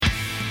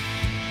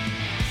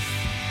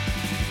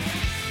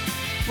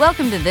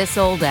Welcome to This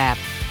Old App,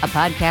 a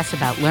podcast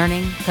about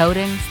learning,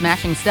 coding,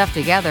 smashing stuff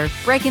together,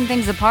 breaking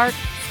things apart,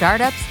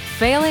 startups,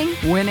 failing,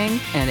 winning,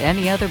 and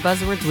any other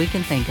buzzwords we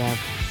can think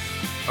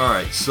of. All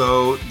right,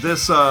 so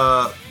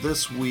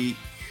this week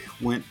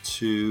went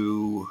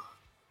to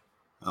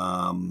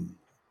a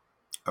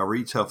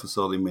retail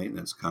facility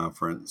maintenance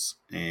conference,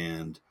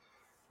 and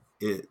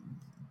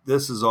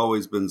this has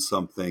always been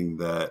something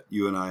that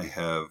you and I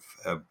have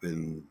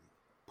been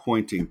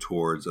pointing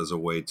towards as a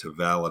way to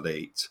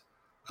validate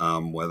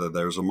whether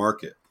there's a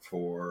market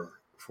for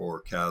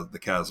the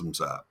Chasms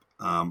app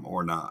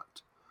or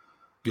not.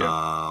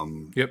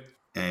 Yep.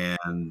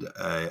 And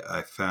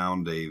I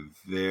found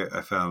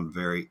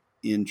very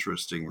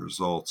interesting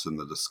results in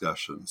the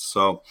discussion.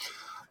 So,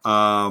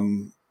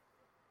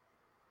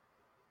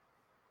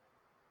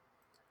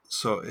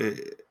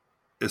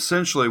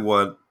 essentially,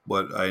 what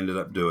I ended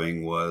up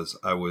doing was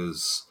I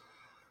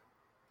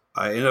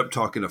ended up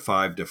talking to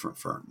 5 different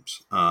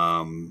firms.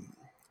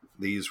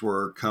 These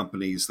were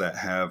companies that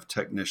have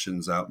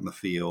technicians out in the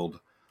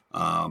field,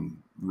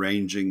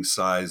 ranging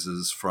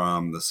sizes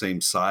from the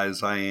same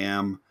size I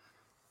am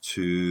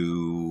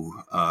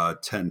to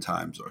 10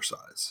 times our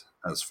size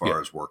as far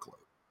as workload.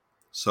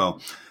 So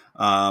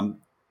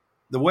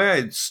the way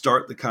I'd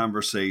start the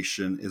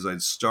conversation is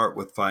I'd start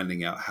with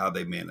finding out how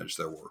they manage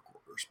their work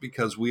orders,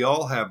 because we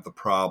all have the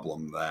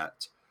problem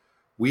that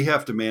we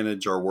have to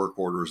manage our work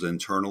orders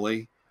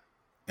internally.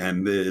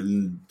 And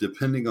then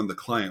depending on the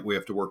client, we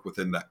have to work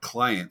within that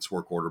client's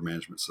work order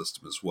management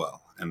system as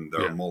well. And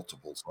there are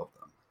multiples of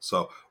them.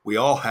 So we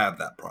all have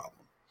that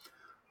problem.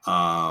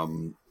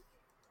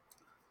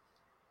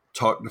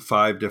 Talked to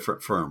 5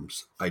 different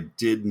firms. I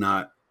did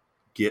not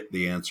get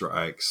the answer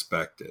I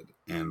expected.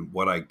 And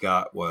what I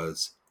got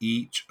was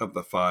each of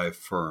the 5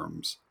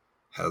 firms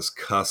has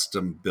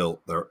custom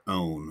built their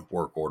own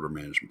work order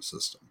management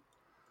system.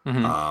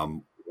 Mm-hmm.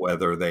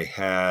 Whether they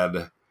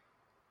had,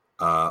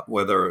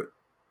 whether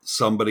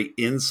somebody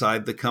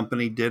inside the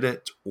company did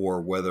it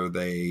or whether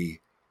they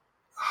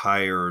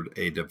hired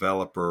a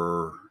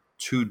developer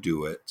to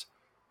do it,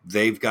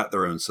 they've got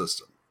their own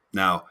system.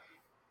 Now,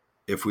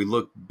 if we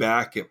look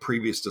back at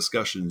previous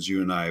discussions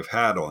you and I have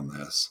had on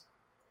this,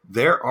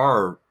 there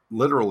are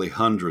literally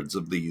hundreds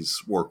of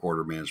these work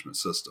order management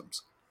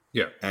systems.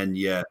 Yeah. And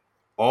yet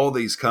all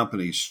these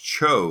companies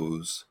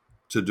chose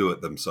to do it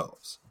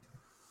themselves.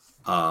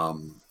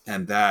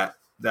 And that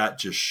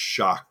just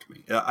shocked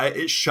me.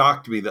 It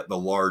shocked me that the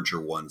larger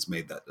ones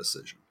made that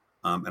decision.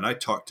 And I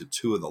talked to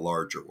 2 of the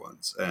larger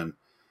ones, and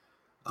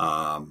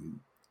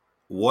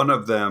one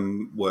of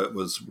them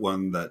was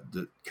one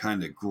that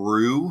kind of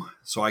grew.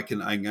 So I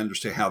can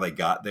understand how they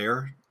got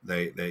there.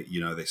 They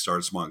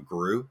started small and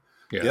grew.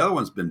 Yeah. The other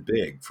one's been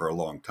big for a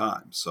long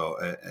time. So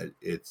I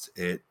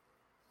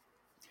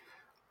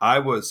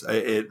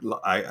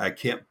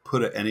can't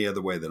put it any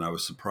other way than I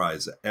was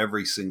surprised that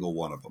every single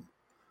one of them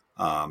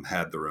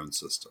had their own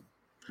system,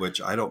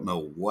 which I don't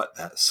know what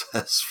that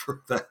says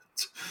for that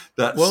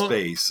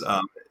space.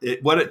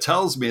 What it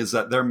tells me is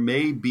that there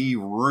may be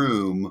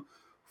room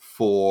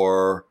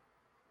for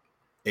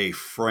a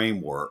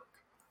framework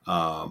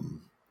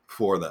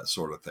for that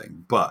sort of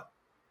thing, but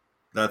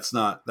that's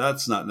not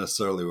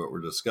necessarily what we're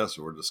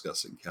discussing. We're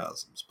discussing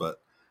Chasms, but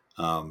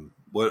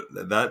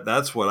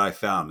that's what I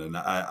found, and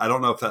I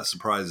don't know if that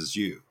surprises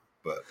you,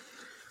 but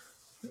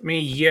I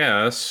mean,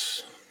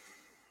 yes,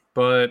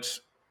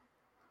 but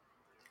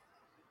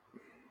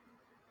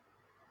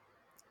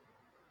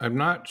I'm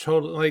not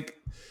totally like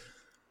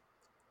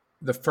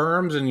the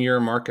firms in your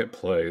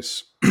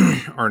marketplace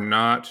are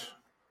not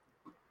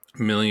 $1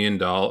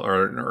 million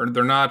or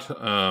they're not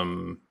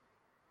none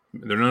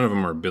of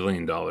them are $1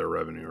 billion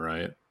revenue,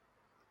 right?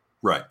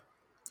 Right.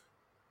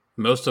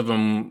 Most of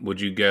them, would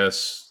you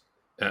guess,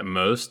 at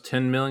most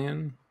 10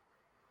 million?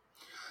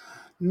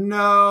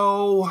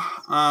 No,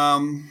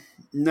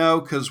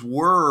 because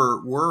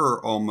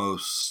we're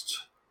almost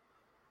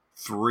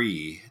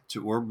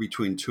we're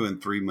between 2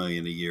 and 3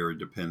 million a year,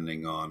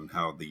 depending on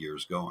how the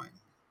year's going.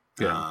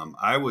 Yeah.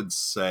 I would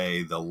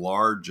say the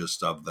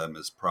largest of them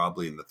is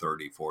probably in the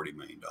 $30-40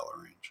 million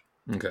range.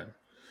 Okay.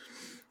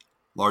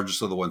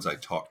 Largest of the ones I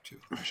talked to,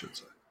 I should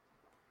say.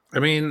 I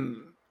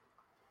mean,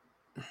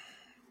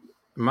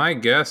 my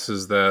guess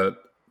is that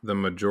the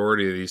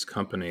majority of these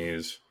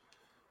companies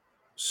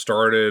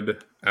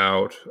started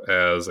out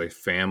as a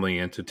family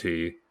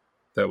entity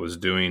that was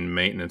doing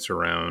maintenance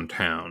around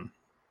town.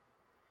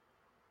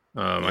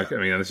 I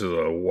mean, this is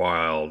a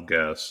wild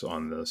guess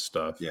on this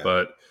stuff,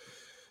 but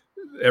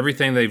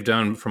everything they've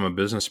done from a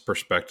business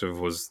perspective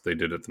was they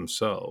did it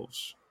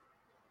themselves.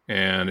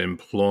 And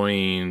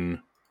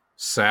employing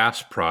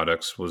SaaS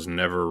products was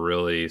never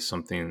really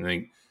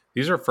something.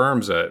 These are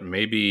firms that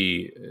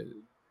maybe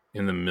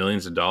in the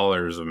millions of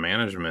dollars of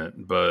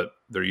management, but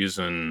they're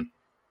using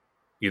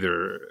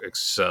either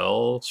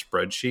Excel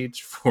spreadsheets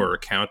for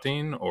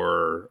accounting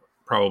or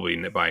probably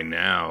by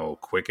now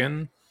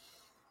Quicken.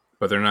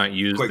 But they're not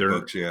using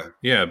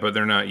QuickBooks, but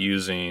they're not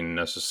using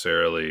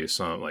necessarily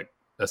some like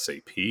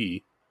SAP.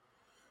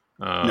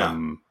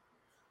 No.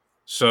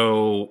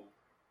 So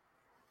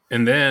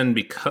And then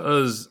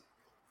because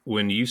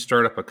when you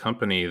start up a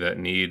company that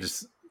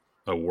needs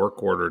a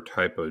work order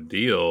type of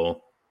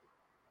deal,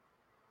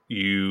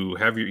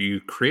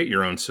 you create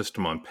your own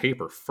system on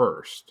paper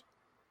first,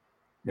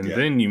 and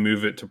then you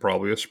move it to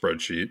probably a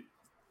spreadsheet,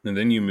 and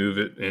then you move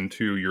it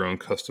into your own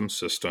custom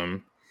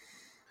system,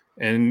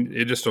 and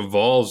it just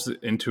evolves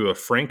into a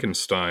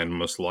Frankenstein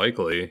most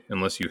likely,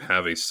 unless you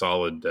have a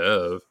solid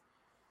dev.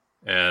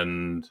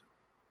 And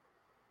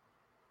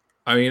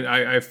I mean,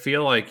 I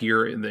feel like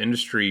you're in the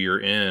industry you're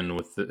in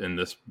in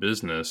this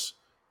business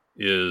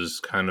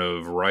is kind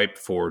of ripe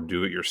for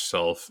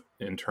do-it-yourself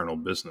internal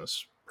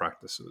business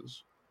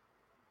practices.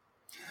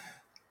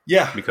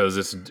 Yeah,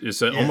 Because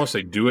almost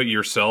a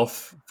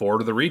do-it-yourself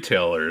for the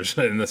retailers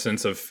in the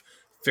sense of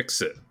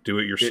fix it, do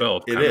it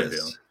yourself it kind is. of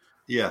deal.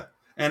 Yeah,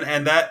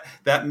 and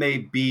that may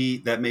be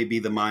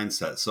the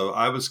mindset. So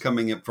I was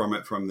coming in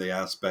from the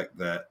aspect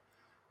that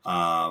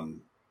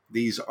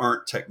these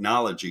aren't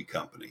technology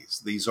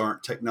companies. These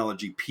aren't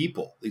technology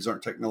people. These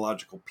aren't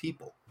technological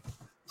people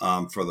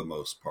for the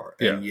most part.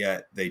 And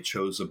yet they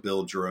chose a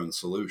build your own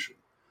solution.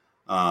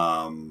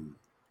 But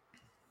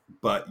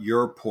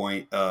your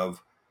point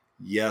of,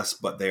 yes,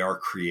 but they are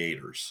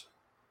creators.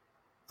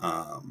 They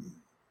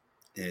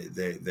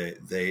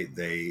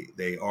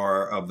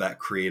are of that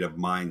creative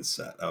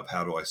mindset of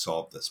how do I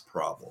solve this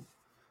problem?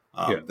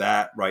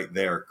 That right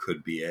there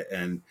could be it.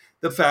 And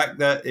the fact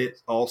that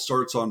it all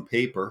starts on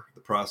paper,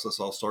 the process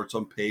all starts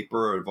on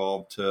paper,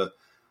 evolved to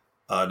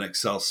an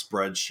Excel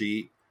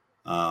spreadsheet.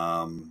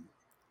 And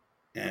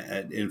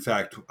in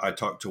fact, I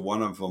talked to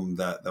one of them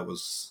that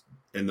was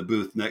in the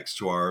booth next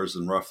to ours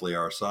and roughly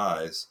our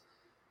size.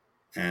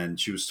 And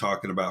she was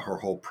talking about her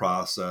whole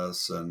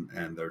process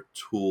and their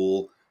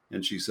tool.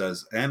 And she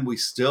says, and we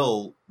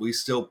still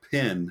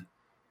pin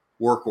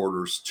work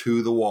orders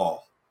to the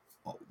wall,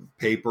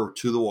 paper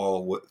to the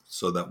wall,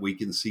 so that we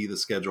can see the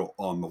schedule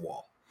on the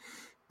wall.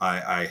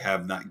 I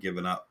have not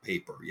given up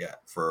paper yet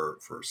for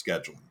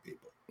scheduling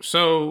people.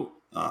 So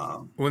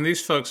when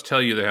these folks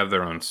tell you they have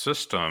their own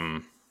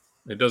system,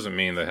 it doesn't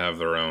mean they have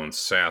their own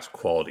SaaS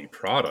quality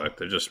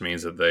product. It just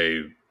means that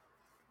they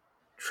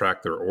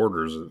track their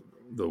orders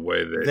the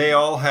way they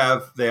all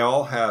have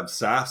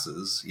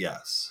SaaSes.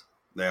 Yes,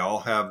 they all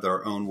have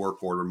their own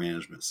work order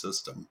management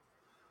system.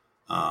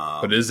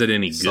 But is it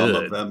any good? Some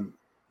of them,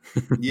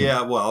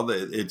 yeah. Well,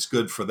 it's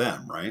good for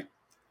them, right?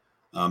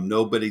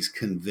 Nobody's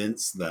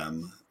convinced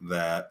them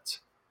that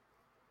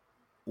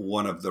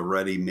one of the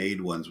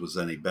ready-made ones was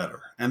any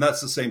better, and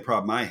that's the same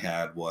problem I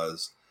had.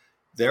 Was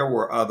there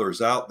were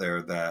others out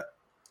there that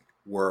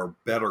were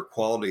better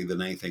quality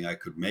than anything I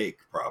could make,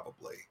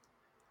 probably.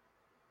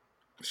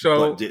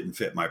 But didn't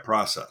fit my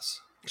process.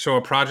 So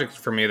a project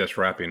for me that's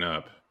wrapping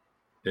up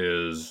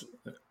is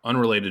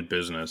unrelated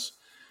business.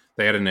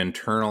 They had an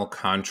internal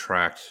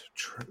contract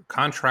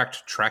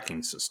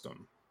tracking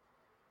system.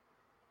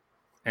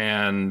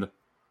 And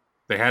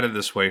they had it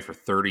this way for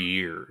 30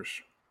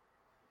 years.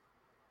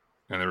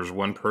 And there was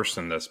one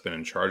person that's been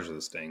in charge of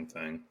this dang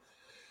thing.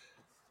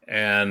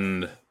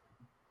 And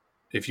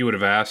if you would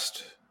have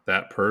asked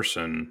that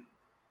person,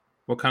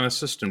 what kind of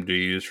system do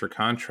you use for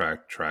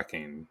contract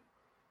tracking?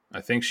 I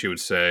think she would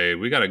say,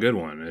 we got a good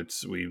one.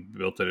 We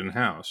built it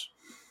in-house.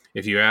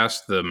 If you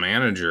ask the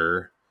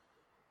manager,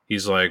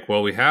 he's like,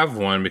 well, we have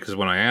one because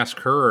when I ask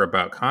her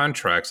about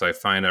contracts, I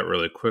find out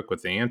really quick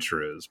what the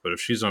answer is. But if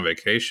she's on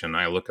vacation,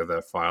 I look at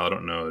that file, I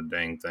don't know a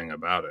dang thing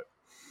about it.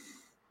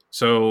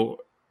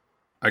 So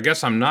I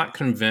guess I'm not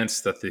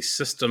convinced that the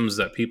systems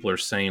that people are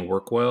saying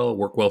work well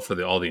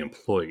for all the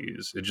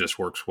employees. It just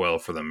works well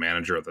for the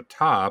manager at the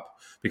top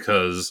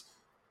because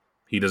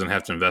he doesn't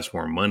have to invest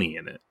more money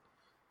in it.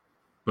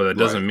 But it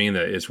doesn't mean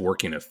that it's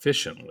working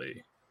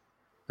efficiently,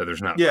 that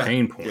there's not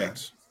pain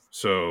points.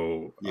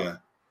 So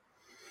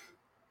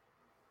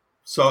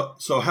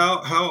So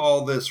how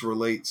all this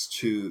relates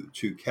to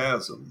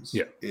Chasms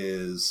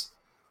is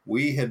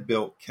we had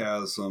built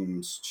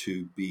Chasms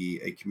to be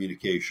a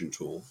communication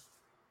tool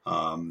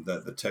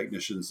that the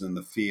technicians in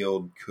the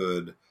field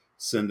could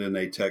send in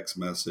a text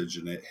message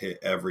and it hit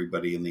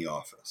everybody in the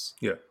office.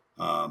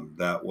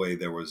 That way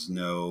there was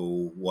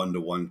no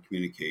one-to-one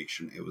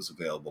communication. It was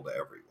available to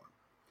everyone.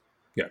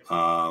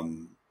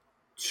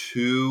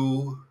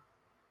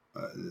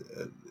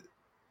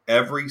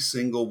 Every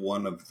single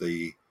one of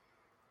the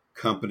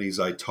companies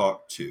I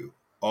talk to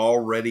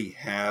already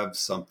have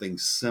something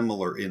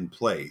similar in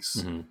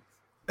place,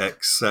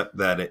 except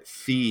that it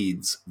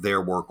feeds their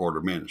work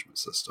order management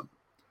system.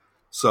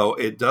 So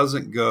it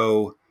doesn't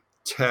go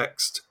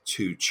text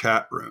to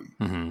chat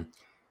room.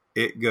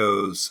 It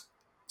goes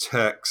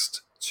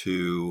text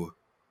to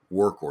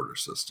work order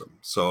system.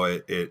 So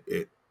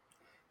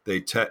they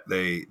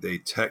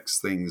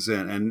text things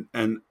in,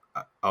 and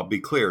I'll be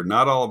clear,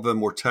 not all of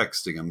them were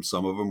texting them.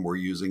 Some of them were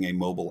using a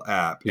mobile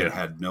app and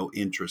had no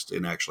interest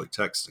in actually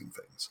texting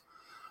things.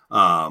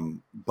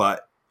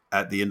 But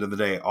at the end of the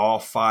day, all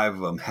 5 of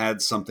them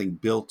had something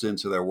built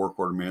into their work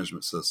order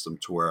management system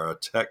to where a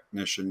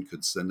technician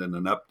could send in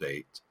an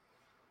update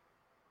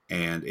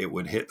and it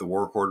would hit the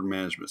work order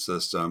management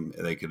system.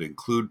 They could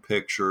include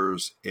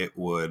pictures. It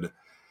would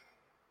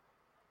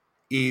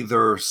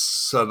either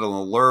set an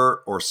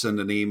alert or send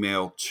an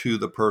email to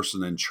the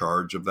person in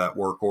charge of that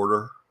work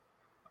order.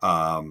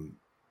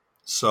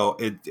 So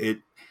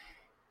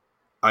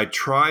I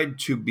tried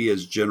to be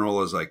as general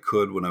as I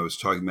could when I was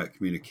talking about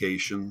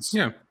communications.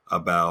 Yeah.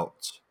 About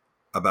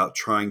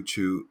trying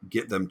to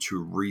get them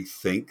to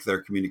rethink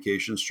their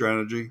communication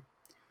strategy.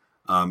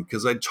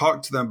 Because I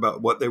talked to them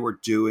about what they were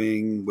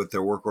doing with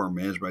their work order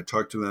management. I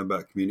talked to them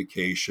about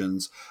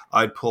communications.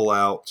 I'd pull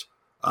out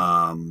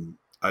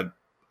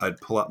I'd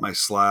pull out my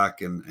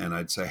Slack and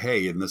I'd say,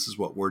 hey, and this is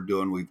what we're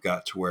doing. We've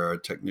got to where a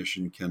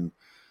technician can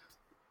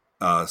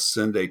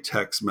send a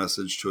text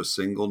message to a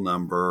single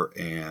number,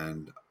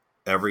 and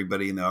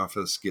everybody in the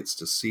office gets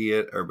to see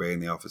it. Everybody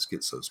in the office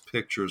gets those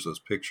pictures. Those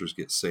pictures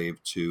get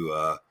saved to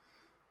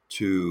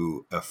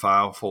a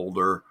file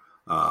folder.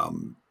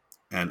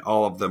 And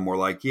all of them were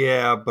like,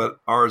 yeah,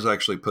 but ours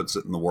actually puts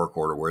it in the work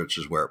order, which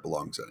is where it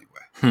belongs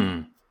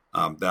anyway.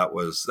 That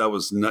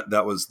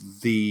was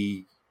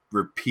the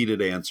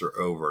repeated answer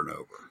over and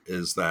over,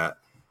 is that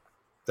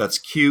that's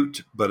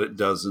cute, but it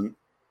doesn't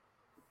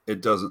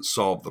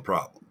solve the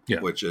problem,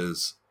 which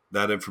is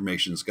that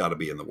information's got to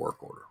be in the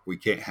work order. We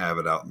can't have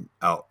it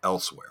out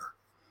elsewhere.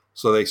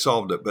 So they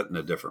solved it, but in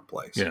a different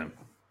place. Yeah.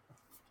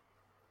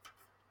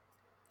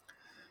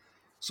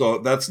 So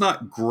that's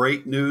not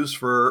great news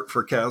for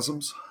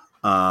Chasms.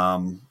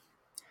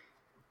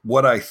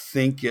 What I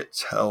think it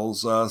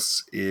tells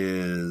us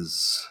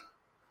is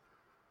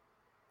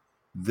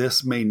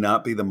this may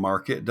not be the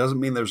market. It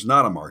doesn't mean there's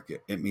not a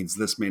market. It means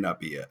this may not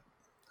be it.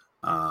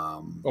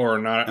 Or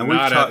not. And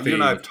you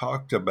and I have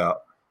talked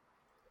about.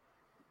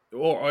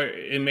 Or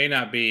it may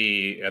not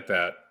be at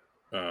that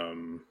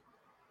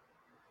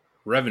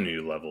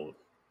revenue level.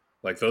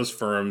 Like those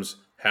firms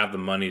have the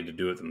money to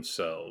do it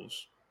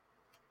themselves.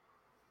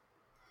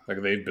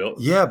 Like they built.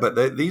 Yeah,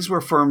 but these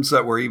were firms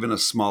that were even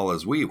as small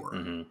as we were.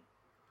 Mm-hmm.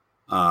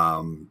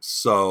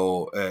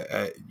 So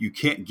you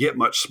can't get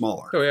much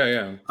smaller. Oh,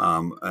 yeah.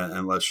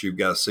 Unless you've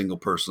got a single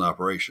person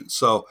operation.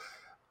 So,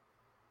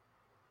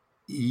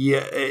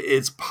 yeah,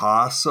 it's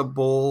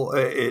possible.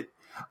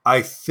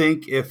 I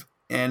think if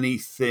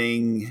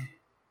anything,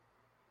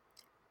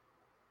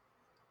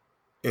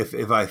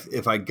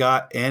 if I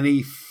got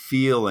any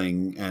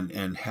feeling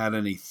and had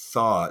any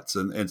thoughts,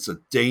 and it's a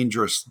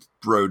dangerous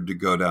road to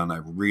go down. I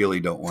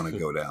really don't want to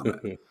go down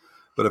it.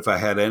 But if I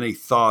had any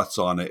thoughts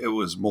on it, it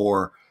was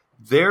more,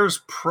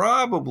 there's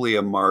probably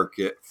a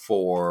market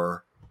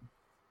for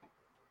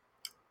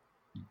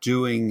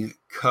doing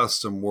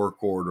custom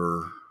work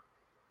order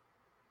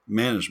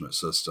management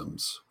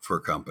systems for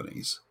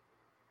companies.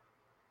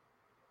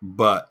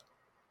 But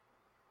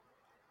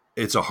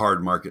it's a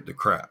hard market to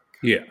crack.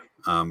 Yeah.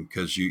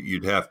 Because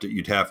you'd have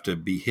to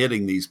be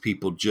hitting these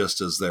people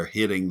just as they're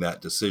hitting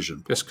that decision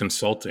point. Just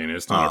consulting.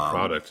 It's not a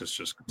product. It's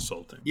just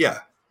consulting. Yeah,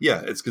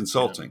 it's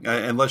consulting. Yeah.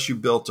 Unless you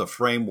built a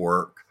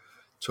framework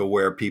to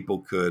where people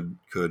could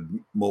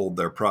mold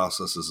their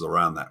processes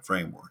around that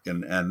framework,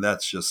 and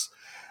that's just,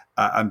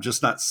 I'm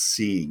just not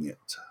seeing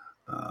it.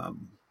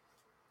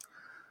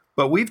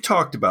 But we've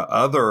talked about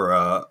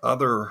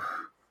other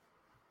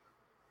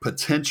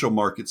potential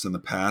markets in the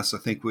past. I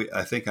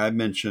think I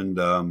mentioned.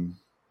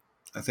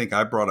 I think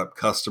I brought up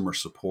customer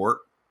support,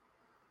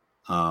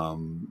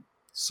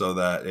 so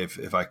that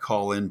if I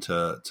call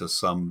into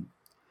some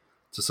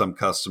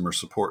customer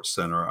support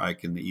center, I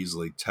can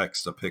easily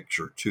text a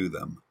picture to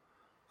them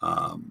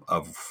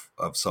of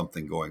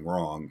something going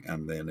wrong,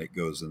 and then it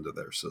goes into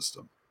their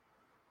system.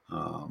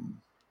 I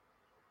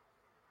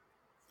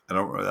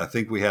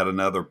think we had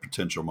another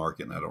potential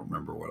market, and I don't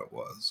remember what it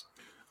was.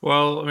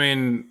 Well, I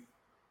mean,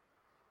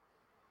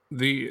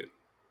 the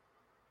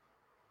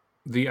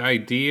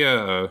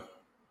idea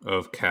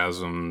of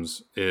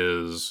Chasms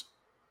is,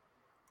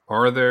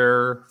 are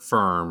there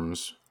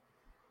firms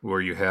where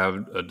you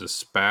have a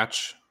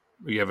dispatch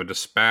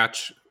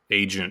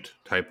agent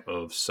type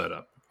of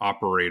setup,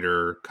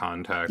 operator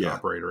contact,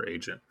 operator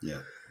agent,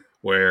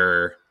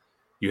 where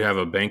you have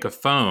a bank of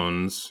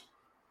phones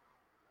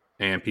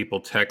and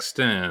people text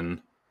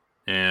in,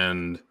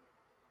 and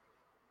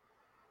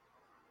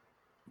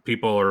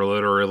people are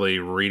literally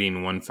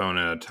reading one phone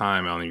at a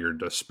time on your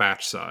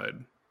dispatch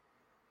side.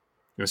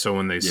 And so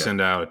when they send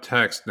out a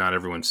text, not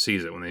everyone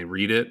sees it. When they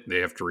read it, they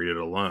have to read it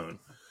alone.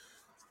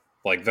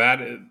 Like, that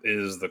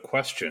is the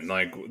question.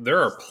 Like,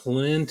 there are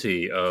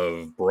plenty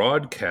of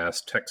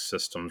broadcast text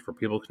systems where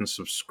people can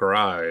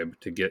subscribe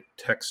to get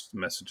text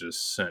messages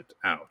sent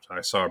out. I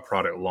saw a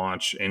product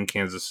launch in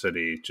Kansas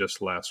City just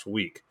last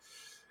week.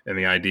 And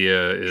the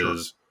idea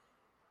is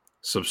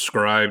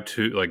subscribe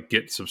to, like,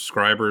 get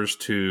subscribers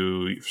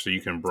to, so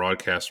you can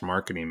broadcast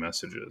marketing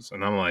messages.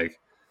 And I'm like,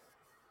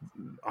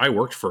 I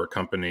worked for a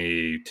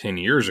company 10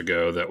 years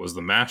ago that was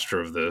the master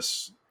of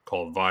this,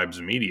 called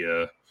Vibes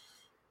Media.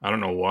 I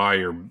don't know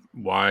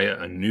why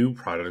a new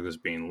product is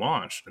being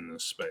launched in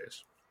this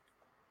space,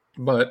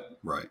 but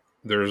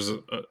there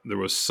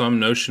was some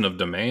notion of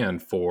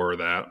demand for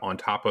that on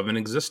top of an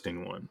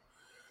existing one.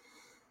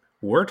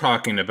 We're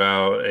talking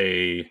about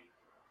a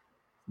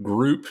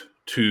group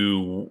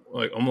to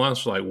like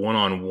almost like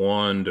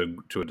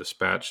one-on-one to a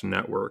dispatch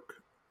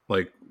network.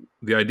 Like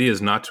the idea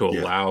is not to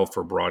Yeah. allow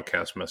for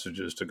broadcast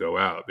messages to go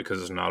out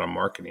because it's not a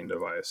marketing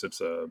device.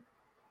 It's a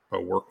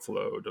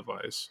workflow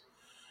device.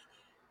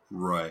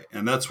 Right.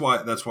 And that's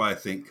why I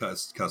think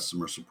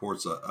customer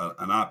support's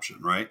an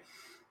option, right?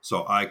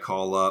 So I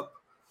call up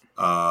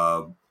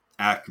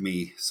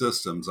Acme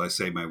Systems. I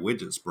say my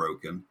widget's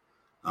broken.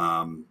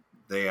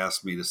 They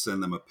ask me to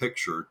send them a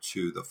picture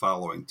to the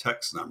following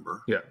text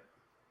number. Yeah.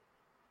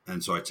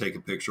 And so I take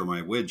a picture of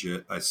my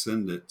widget, I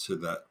send it to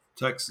that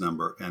text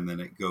number, and then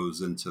it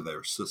goes into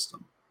their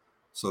system.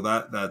 So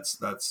that's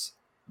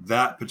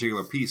that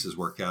particular piece is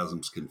where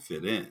Chasms can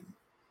fit in,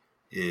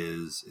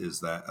 is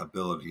that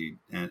ability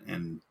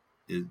and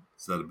is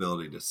that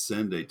ability to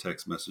send a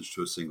text message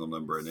to a single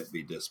number and it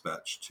be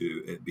dispatched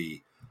to it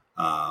be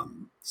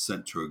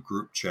sent to a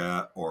group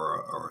chat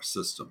or a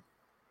system.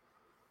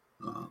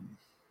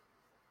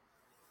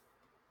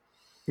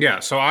 Yeah.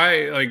 So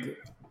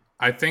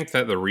I think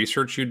that the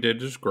research you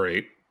did is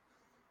great.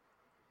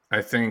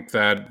 I think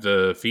that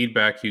the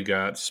feedback you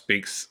got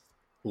speaks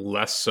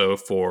less so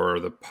for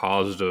the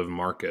positive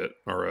market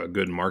or a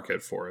good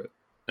market for it,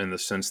 in the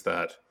sense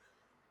that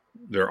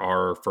there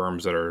are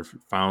firms that are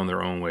found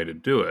their own way to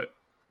do it.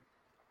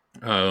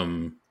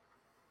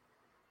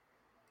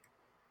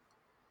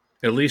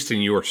 At least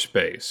in your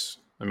space.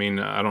 I mean,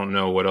 I don't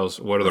know what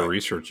other Right.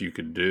 research you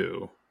could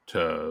do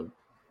to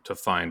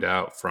find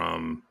out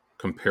from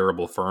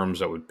comparable firms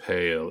that would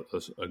pay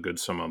a good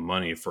sum of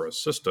money for a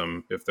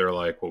system if they're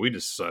like, well, we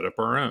just set up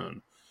our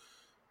own.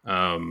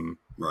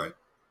 Right.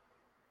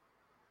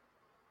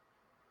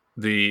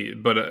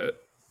 But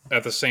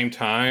at the same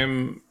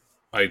time,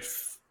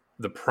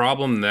 the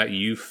problem that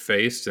you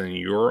faced in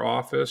your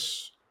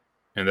office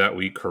and that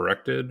we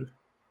corrected,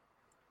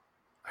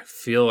 I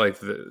feel like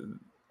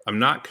I'm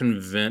not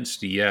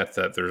convinced yet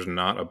that there's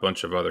not a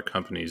bunch of other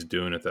companies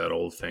doing it that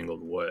old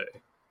fangled way.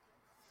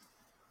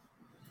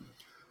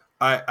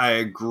 I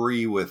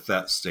agree with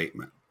that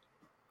statement.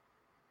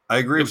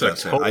 I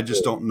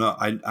just don't know.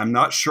 I'm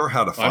not sure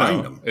how to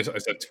find them. It's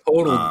a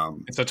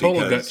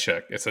total gut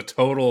check. It's a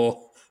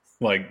total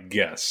like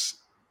guess,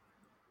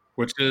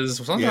 which is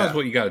sometimes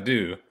what you got to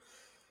do.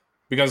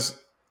 Because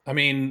I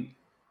mean,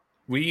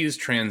 we use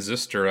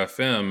Transistor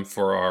FM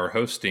for our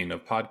hosting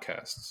of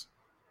podcasts.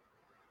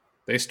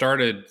 They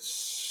started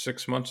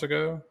 6 months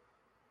ago,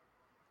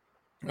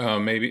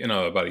 about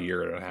a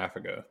year and a half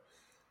ago,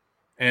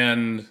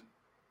 and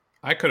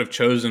I could have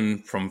chosen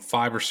from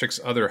 5 or 6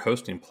 other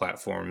hosting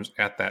platforms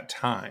at that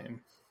time.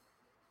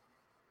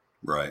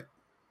 Right.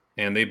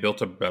 And they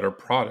built a better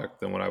product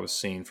than what I was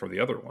seeing for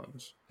the other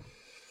ones.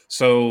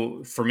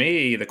 So for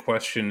me, the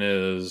question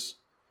is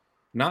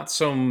I'm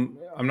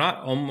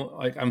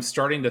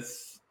starting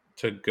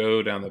to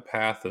go down the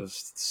path of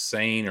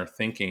saying or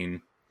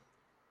thinking,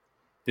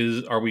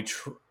 do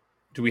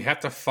we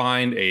have to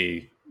find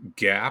a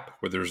gap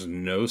where there's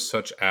no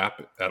such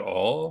app at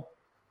all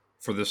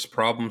for this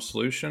problem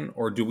solution,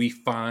 or do we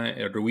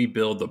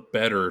build a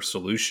better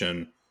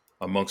solution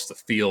amongst the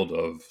field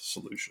of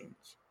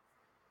solutions?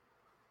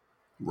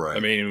 Right. I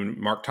mean,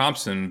 Mark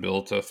Thompson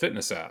built a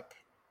fitness app,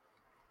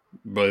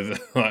 but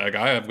like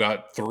I have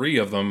got 3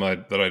 of them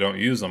that I don't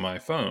use on my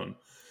phone.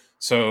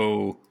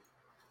 So,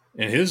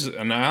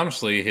 and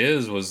honestly,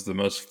 his was the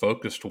most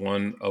focused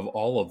one of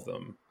all of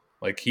them.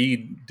 Like he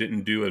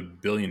didn't do a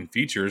billion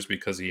features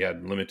because he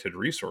had limited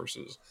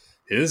resources.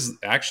 His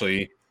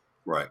actually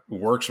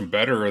works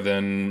better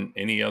than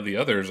any of the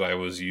others I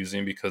was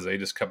using because they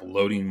just kept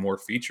loading more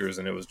features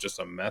and it was just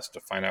a mess to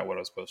find out what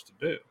I was supposed to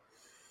do.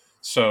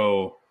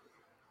 So,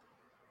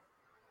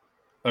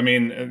 I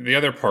mean, the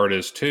other part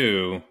is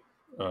too,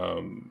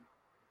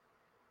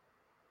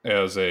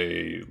 as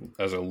a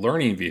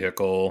learning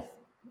vehicle,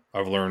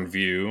 I've learned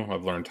Vue,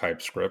 I've learned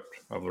TypeScript,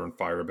 I've learned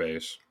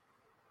Firebase.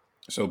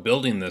 So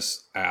building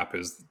this app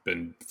has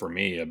been, for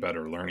me, a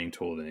better learning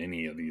tool than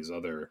any of these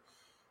other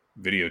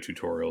video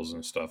tutorials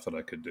and stuff that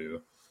I could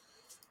do.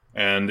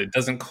 And it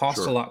doesn't cost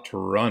a lot to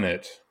run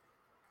it.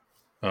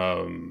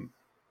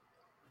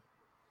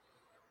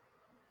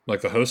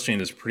 Like the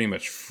hosting is pretty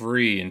much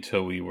free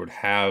until we would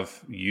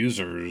have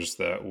users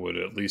that would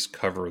at least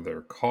cover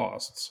their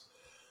costs.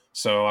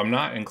 So I'm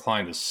not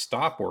inclined to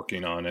stop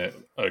working on it,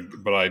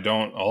 but I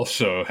don't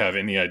also have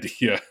any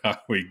idea how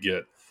we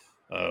get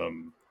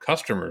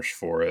customers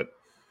for it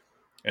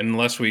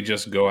unless we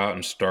just go out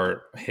and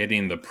start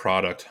hitting the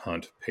product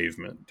hunt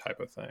pavement type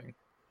of thing.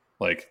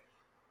 Like,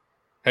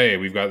 hey,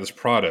 we've got this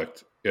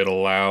product. It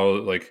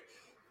allows, like,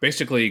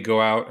 basically go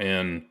out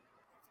and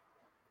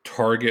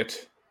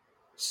target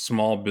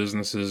small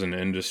businesses and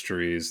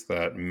industries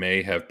that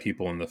may have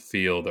people in the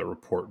field that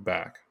report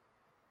back.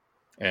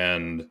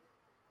 And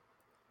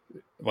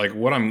like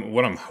what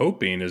I'm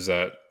hoping is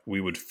that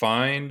we would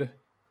find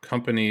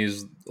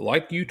companies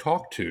like you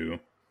talk to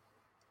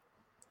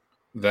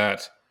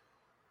that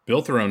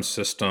built their own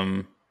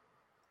system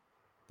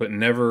but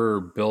never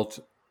built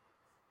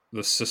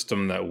the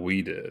system that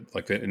we did.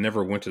 Like it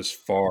never went as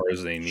far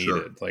as they Sure.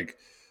 needed. Like,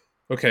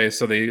 okay,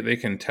 so they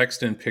can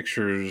text in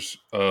pictures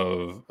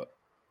of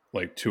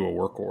like to a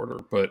work order,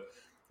 but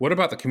what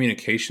about the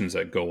communications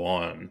that go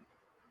on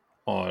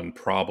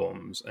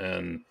problems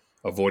and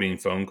avoiding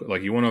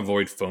like you want to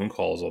avoid phone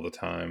calls all the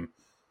time.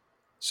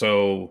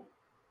 So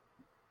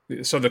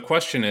the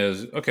question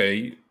is,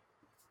 okay,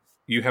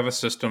 you have a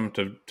system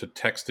to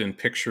text in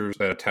pictures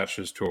that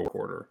attaches to a work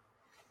order.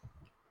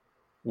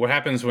 What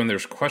happens when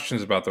there's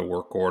questions about the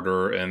work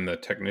order and the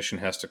technician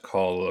has to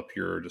call up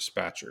your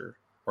dispatcher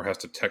or has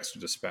to text a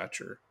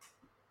dispatcher?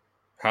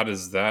 How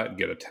does that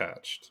get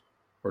attached?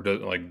 Or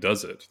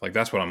does it? Like,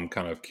 that's what I'm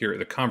kind of curious.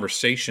 The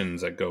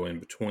conversations that go in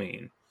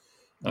between.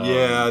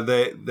 Yeah,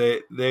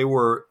 they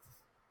were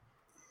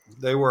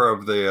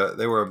of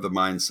the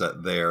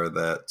mindset there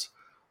that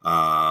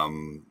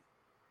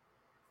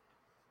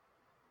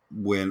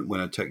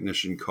when a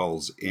technician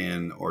calls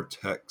in or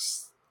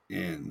texts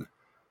in,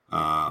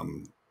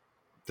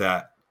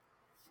 that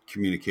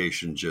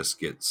communication just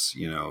gets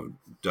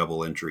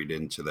double enteried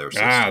into their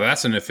system.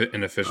 That's an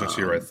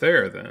inefficiency right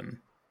there.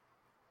 Then.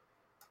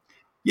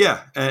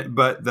 Yeah,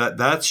 but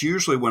that's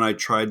usually when I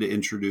tried to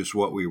introduce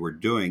what we were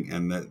doing,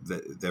 and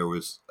that there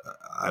was,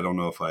 I don't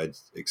know if I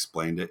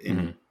explained it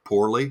in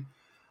poorly,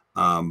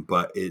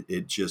 but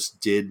it just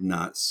did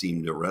not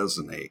seem to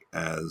resonate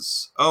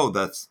as,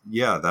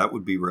 that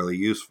would be really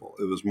useful.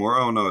 It was more,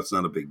 oh no, it's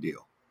not a big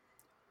deal.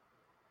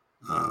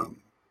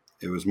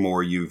 It was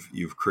more,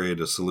 you've created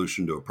a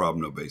solution to a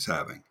problem nobody's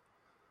having.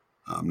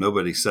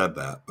 Nobody said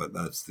that, but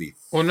that's the.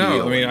 Well,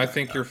 no, I mean, I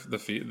think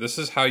this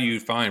is how you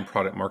find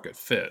product market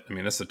fit. I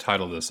mean, that's the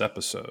title of this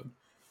episode: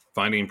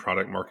 finding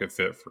product market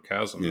fit for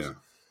Chasms. Yeah.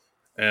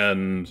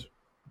 And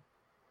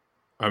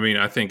I mean,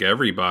 I think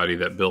everybody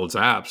that builds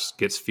apps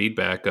gets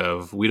feedback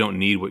of, we don't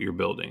need what you're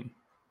building.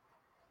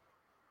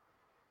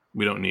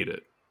 We don't need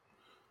it.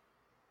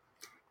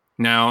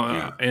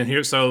 Now,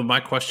 and so my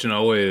question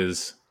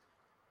always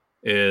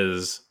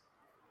is,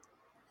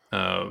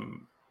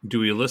 do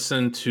we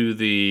listen to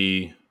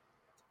the?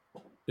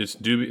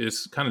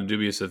 It's kind of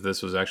dubious if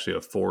this was actually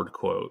a Ford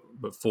quote,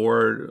 but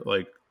Ford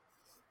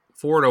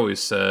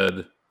always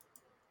said,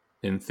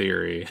 in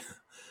theory,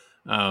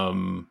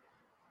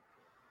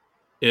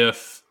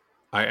 if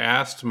I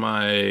asked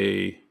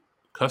my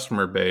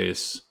customer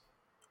base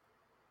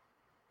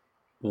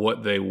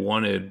what they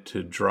wanted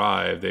to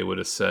drive, they would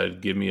have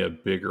said, give me a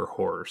bigger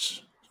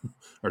horse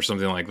or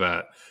something like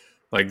that.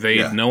 Like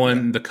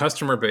the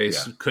customer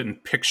base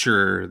couldn't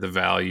picture the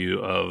value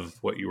of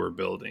what you were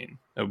building,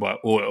 of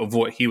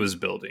what he was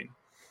building.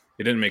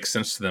 It didn't make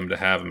sense to them to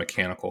have a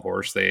mechanical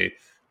horse. They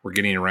were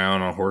getting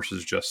around on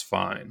horses just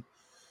fine.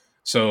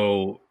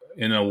 So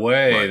in a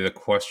way, the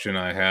question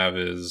I have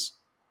is,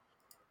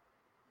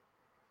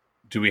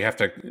 do we have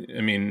to,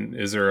 I mean,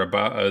 is there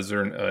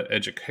an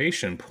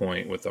education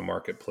point with the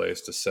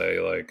marketplace to say,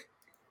 like,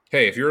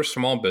 hey, if you're a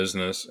small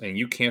business and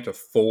you can't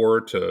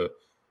afford to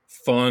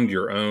fund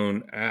your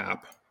own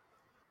app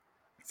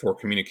for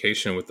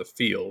communication with the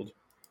field,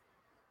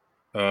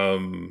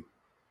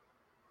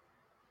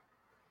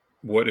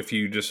 what if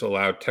you just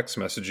allowed text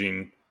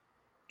messaging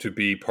to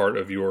be part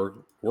of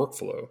your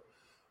workflow?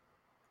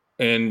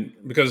 And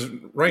because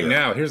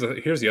now, here's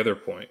the other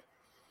point.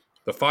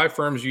 The 5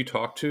 firms you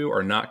talk to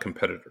are not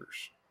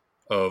competitors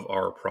of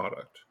our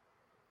product.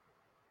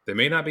 They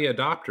may not be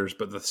adopters,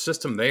 but the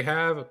system they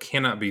have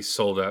cannot be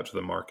sold out to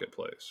the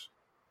marketplace.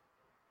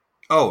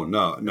 Oh,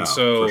 no,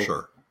 so, for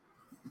sure.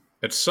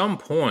 At some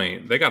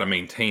point, they got to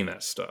maintain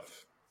that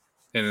stuff,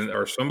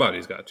 or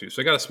somebody's got to.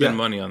 So they got to spend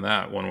money on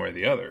that one way or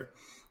the other.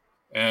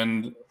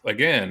 And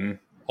again,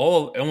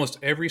 almost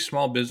every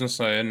small business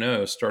I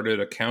know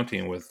started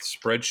accounting with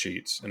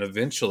spreadsheets, and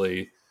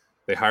eventually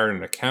they hired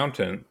an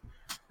accountant,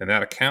 and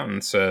that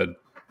accountant said,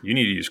 you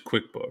need to use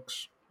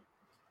QuickBooks.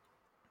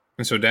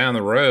 And so down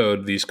the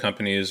road, these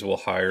companies will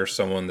hire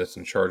someone that's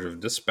in charge of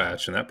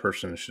dispatch, and that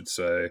person should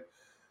say,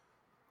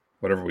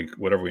 whatever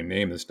we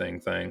name this dang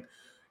thing,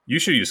 you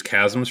should use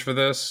Chasms for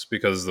this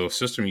because the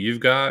system you've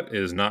got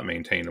is not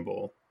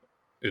maintainable.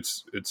 It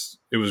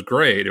was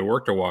great. It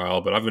worked a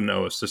while, but I would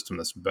know a system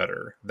that's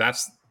better.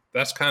 That's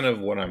kind of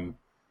what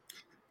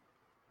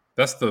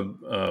that's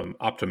the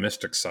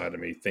optimistic side of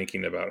me,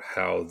 thinking about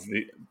how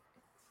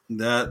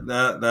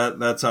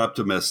that's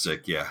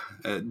optimistic. Yeah.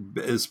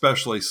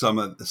 Especially some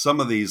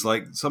of these,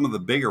 like some of the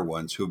bigger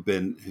ones who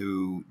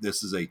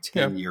this is a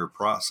 10-year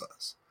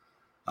process.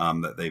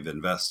 That they've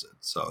invested.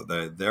 So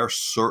they're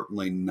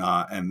certainly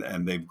not,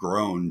 and they've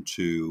grown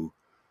to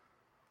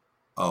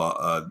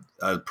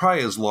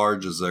probably as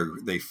large as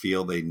they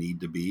feel they need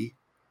to be.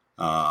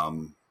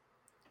 And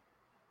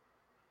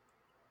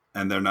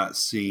they're not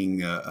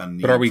seeing a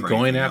need. But are we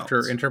going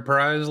after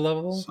enterprise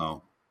level?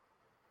 So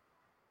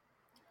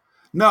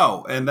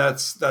no, and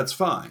that's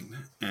fine.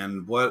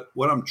 And what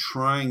I'm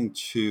trying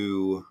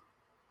to,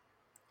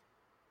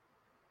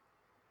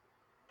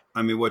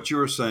 I mean, what you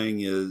were saying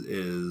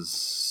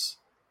is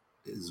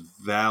is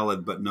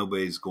valid, but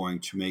nobody's going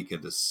to make a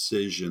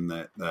decision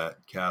that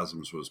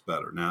Chasms was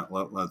better. Now,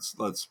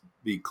 let's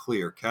be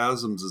clear.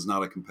 Chasms is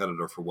not a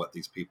competitor for what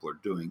these people are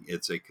doing.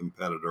 It's a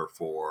competitor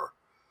for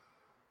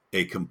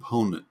a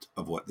component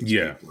of what these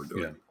people are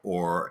doing,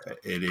 or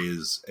it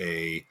is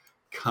a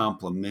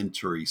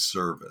complementary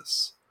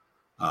service.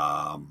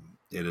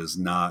 It is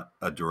not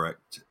a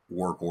direct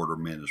work order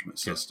management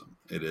system.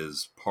 It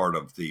is part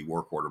of the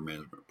work order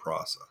management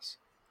process.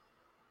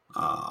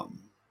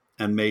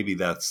 And maybe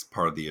that's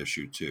part of the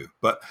issue too.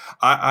 But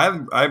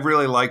I've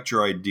really liked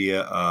your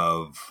idea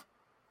of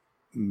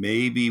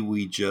maybe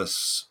we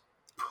just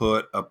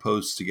put a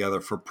post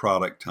together for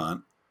Product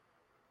Hunt,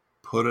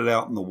 put it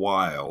out in the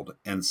wild,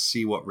 and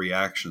see what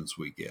reactions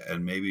we get.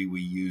 And maybe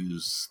we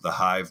use the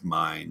hive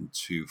mind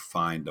to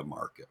find a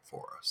market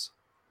for us.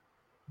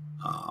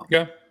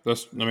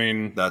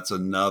 That's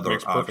another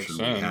option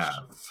we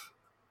have.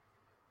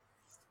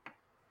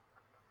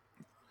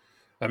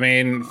 I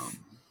mean,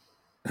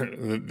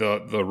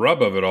 the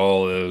rub of it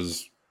all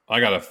is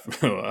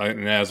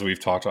and as we've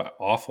talked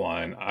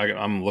offline,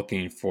 I'm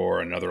looking for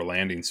another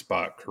landing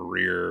spot,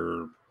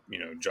 career,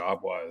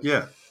 job wise.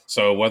 Yeah.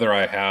 So whether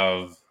I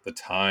have the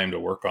time to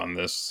work on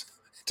this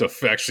to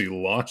actually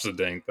launch the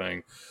dang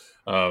thing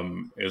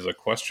is a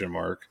question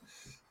mark.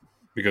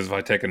 Because if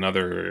I take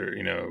another,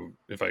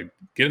 if I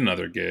get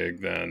another gig,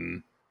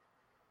 then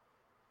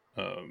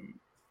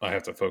I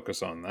have to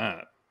focus on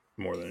that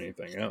more than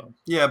anything else.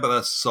 Yeah, but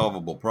that's a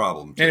solvable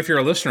problem too. And if you're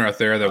a listener out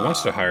there that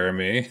wants to hire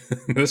me,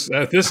 this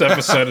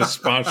episode is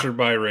sponsored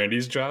by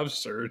Randy's Job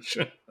Search.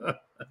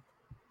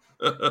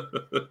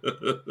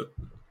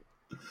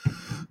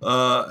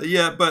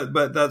 Yeah,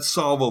 but that's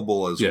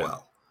solvable as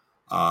well.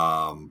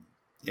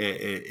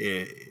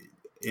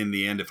 In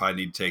the end, if I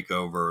need to take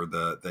over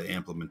the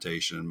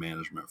implementation and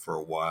management for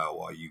a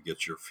while you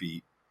get your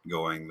feet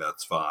going,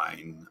 that's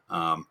fine.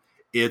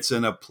 It's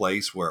in a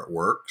place where it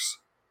works.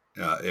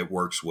 It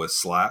works with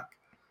Slack.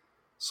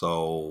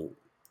 So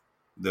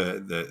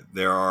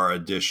there are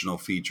additional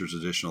features,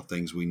 additional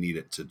things we need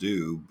it to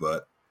do,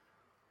 but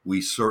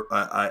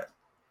that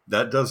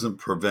doesn't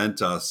prevent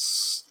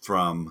us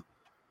from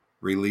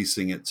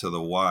releasing it to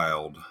the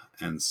wild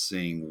and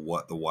seeing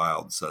what the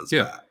wild says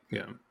back.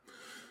 Yeah.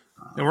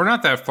 And we're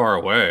not that far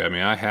away. I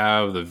mean, I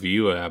have the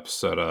View app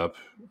set up.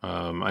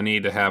 I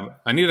need to have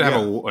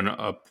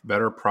a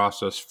better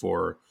process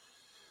for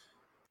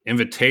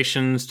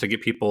invitations to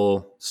get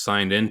people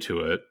signed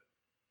into it.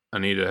 I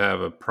need to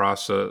have a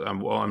process.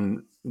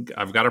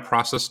 I've got a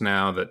process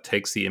now that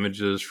takes the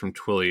images from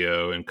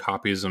Twilio and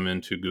copies them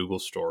into Google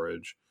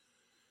Storage.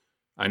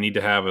 I need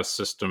to have a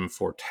system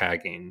for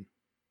tagging,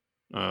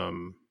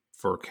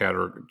 for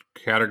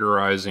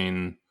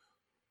categorizing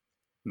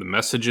the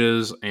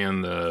messages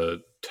and the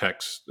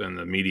text and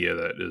the media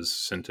that is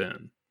sent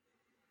in.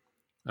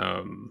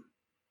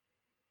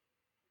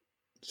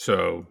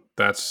 So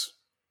that's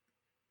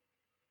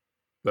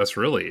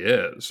really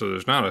it. So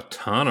there's not a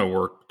ton of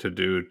work to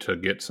do to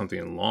get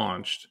something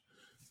launched.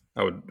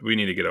 We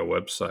need to get a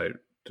website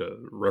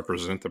to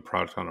represent the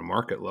product on a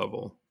market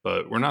level,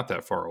 but we're not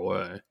that far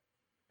away.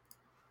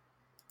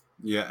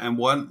 Yeah. And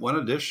one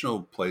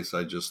additional place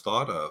I just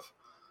thought of,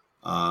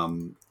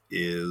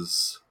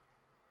 is,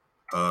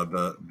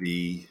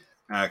 the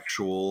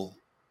actual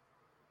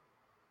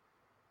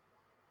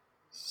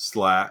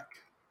Slack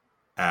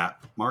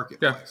app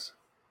marketplace.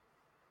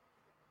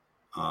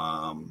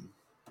 I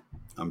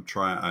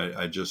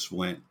just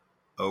went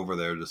over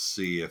there to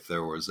see if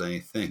there was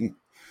anything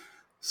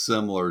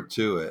similar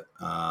to it.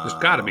 There's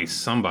got to be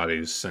somebody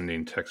who's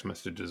sending text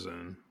messages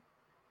in.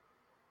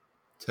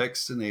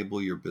 Text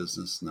enable your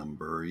business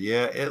number.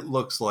 Yeah, it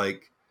looks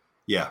like,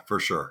 for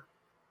sure.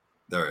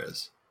 There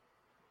is.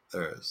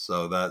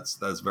 So that's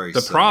very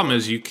the similar. Problem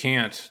is you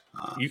cannot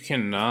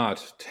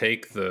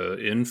take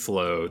the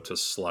inflow to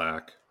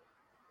Slack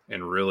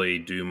and really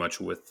do much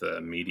with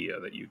the media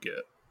that you get.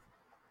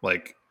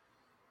 Like,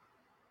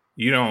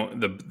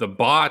 the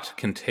bot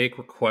can take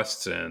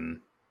requests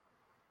in,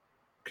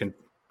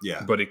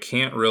 but it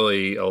can't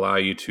really allow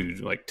you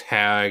to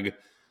tag.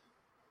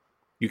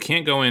 You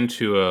can't go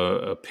into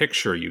a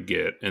picture you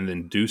get and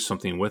then do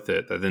something with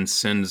it that then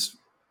sends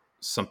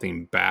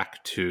something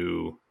back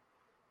to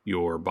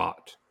your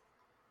bot.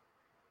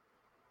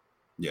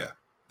 Yeah.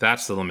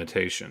 That's the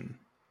limitation.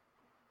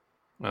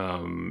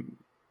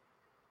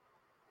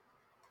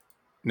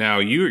 Now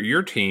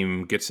your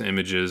team gets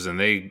images and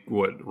they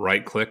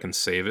right click and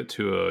save it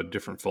to a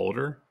different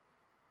folder?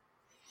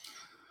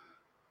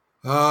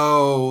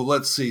 Oh,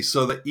 let's see.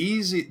 So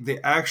the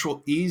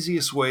actual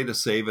easiest way to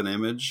save an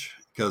image,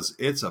 because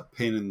it's a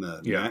pain in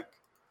the neck.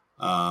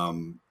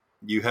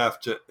 You have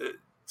to,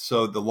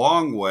 so the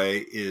long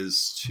way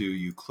is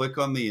you click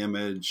on the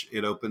image,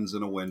 it opens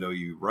in a window,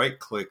 you right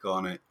click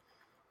on it,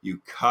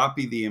 you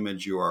copy the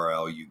image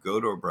URL, you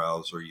go to a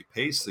browser, you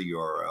paste the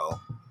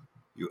URL,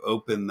 you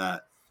open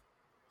that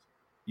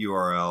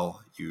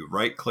URL, you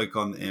right click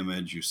on the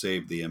image, you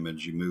save the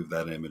image, you move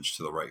that image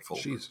to the right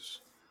folder.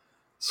 Jesus.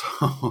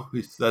 So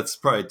that's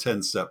probably a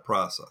 10-step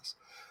process.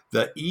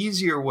 The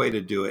easier way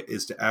to do it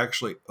is to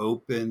actually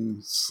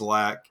open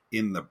Slack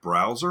in the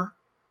browser,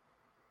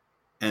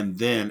 and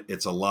then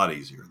it's a lot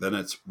easier. Then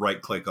it's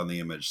right click on the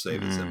image,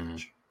 save as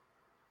image.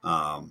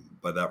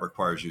 But that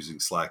requires using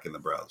Slack in the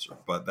browser.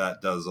 But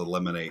that does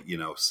eliminate,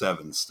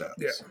 7 steps.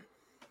 Yeah.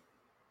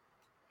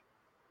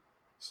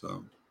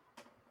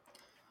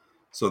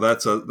 So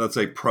that's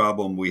a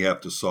problem we have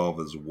to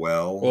solve as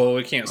well. Well,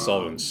 we can't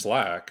solve it in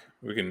Slack.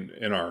 We can,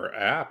 in our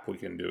app, we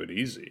can do it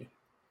easy.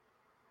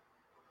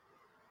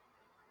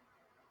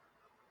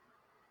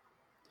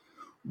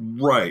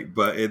 Right,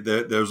 but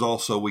there's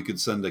also, we could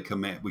send a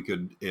command.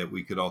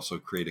 We could also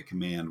create a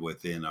command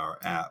within our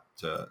app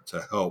to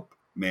help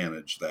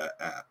manage that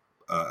app.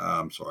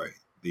 I'm sorry,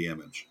 the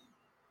image.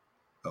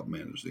 Help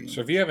manage the image.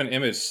 So if you have an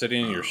image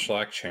sitting in your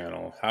Slack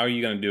channel, how are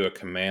you going to do a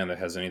command that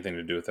has anything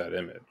to do with that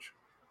image?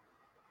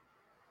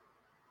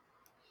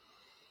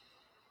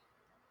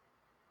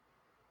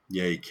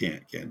 Yeah, you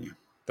can't, can you?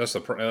 That's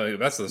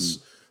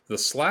the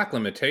Slack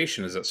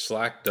limitation, is that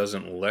Slack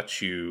doesn't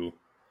let you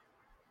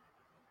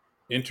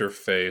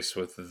interface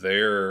with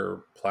their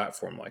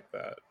platform like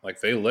that.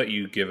 Like, they let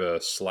you give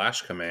a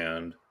 /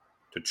 command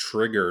to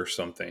trigger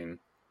something,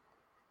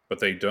 but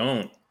they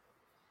don't,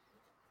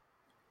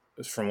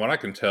 from what I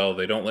can tell,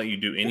 they don't let you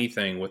do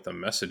anything with the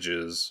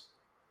messages.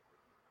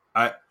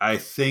 I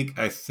think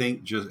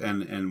just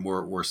and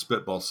we're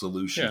spitball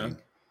solutioning. Yeah.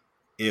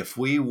 If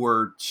we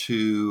were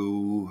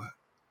to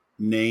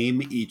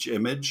name each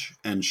image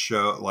and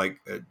show, like,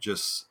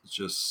 just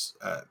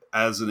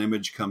as an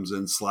image comes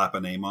in, slap a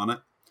name on it,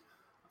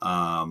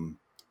 and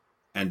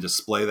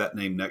display that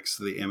name next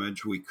to the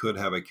image, we could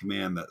have a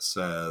command that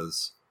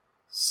says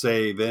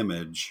save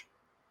image,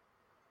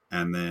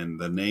 and then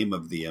the name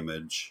of the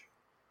image,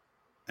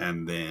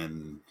 and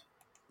then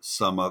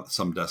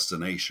some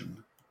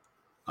destination.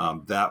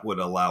 That would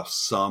allow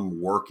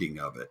some working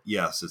of it.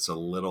 Yes, it's a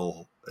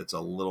little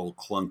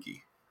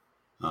clunky,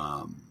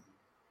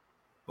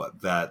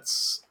 but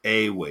that's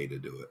a way to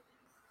do it.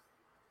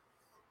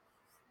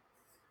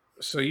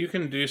 So you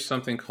can do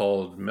something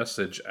called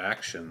message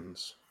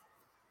actions.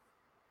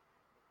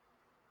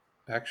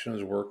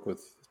 Actions work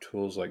with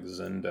tools like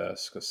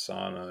Zendesk,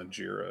 Asana,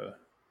 Jira.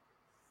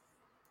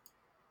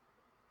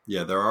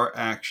 Yeah, there are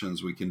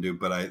actions we can do,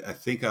 but I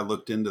think I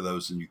looked into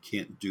those, and you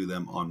can't do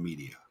them on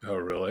media. Oh,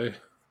 really?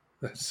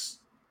 That's...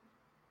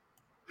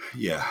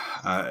 Yeah,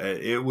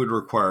 it would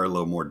require a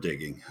little more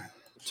digging.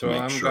 So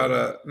I'm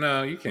sure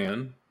no, you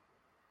can.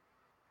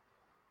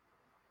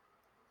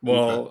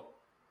 Well,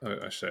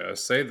 okay. I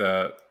say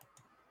that.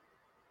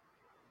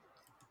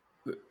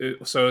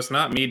 So it's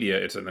not media;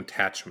 it's an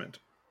attachment.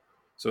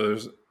 So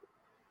there's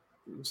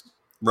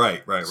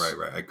right.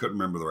 I couldn't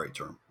remember the right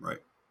term.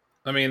 Right.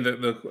 I mean,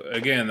 the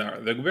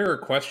bigger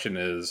question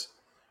is: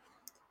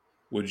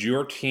 would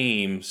your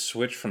team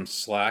switch from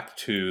Slack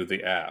to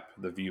the app,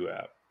 the View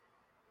app?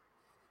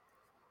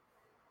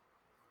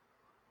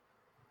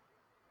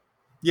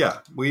 Yeah,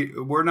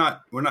 we're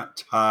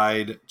not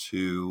tied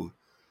to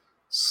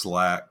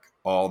Slack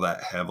all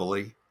that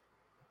heavily.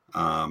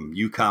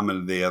 You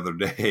commented the other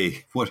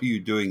day, what are you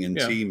doing in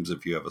Teams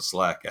if you have a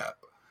Slack app?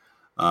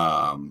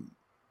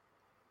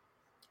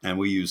 And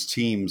we use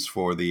Teams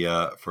for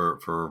the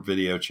for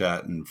video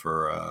chat and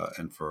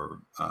for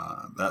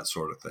that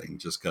sort of thing,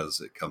 just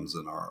because it comes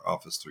in our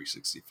Office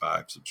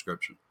 365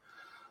 subscription.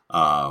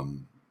 But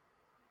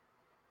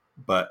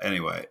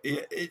anyway,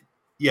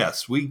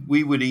 yes,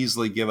 we would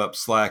easily give up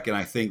Slack, and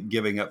I think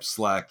giving up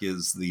Slack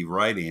is the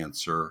right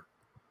answer,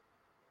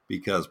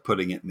 because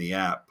putting it in the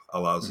app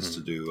allows us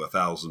to do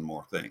 1,000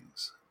 more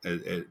things.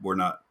 We're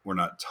not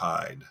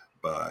tied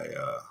by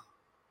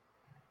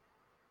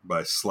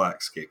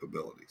Slack's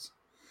capabilities.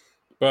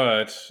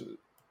 But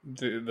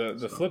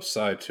the flip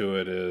side to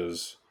it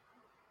is,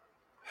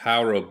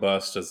 how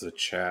robust does the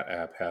chat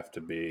app have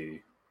to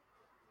be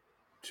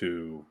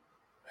to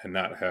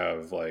not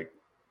have like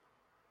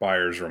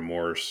buyer's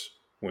remorse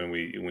when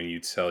you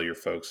tell your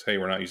folks, hey,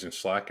 we're not using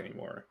Slack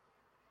anymore?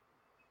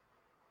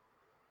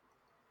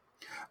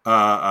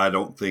 I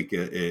don't think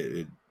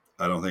it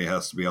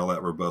has to be all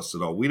that robust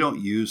at all. We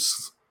don't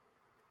use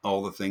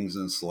all the things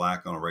in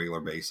Slack on a regular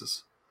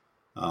basis.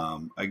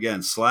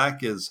 Again,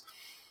 Slack is,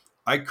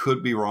 I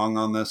could be wrong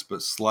on this,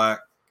 but Slack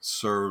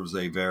serves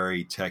a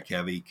very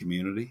tech-heavy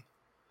community.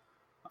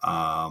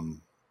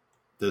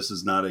 This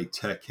is not a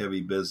tech-heavy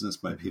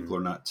business. My people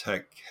are not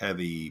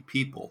tech-heavy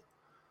people.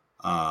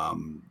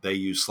 They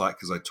use Slack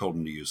because I told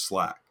them to use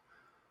Slack.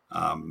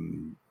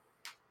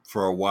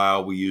 For a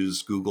while, we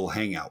used Google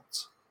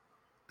Hangouts,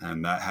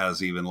 and that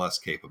has even less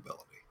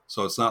capability.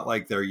 So it's not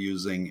like they're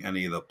using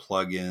any of the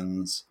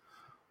plugins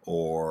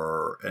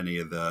or any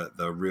of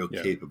the real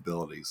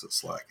capabilities that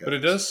Slack has. But it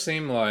does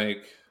seem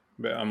like,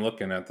 I'm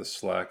looking at the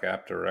Slack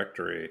app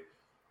directory,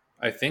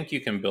 I think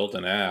you can build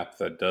an app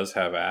that does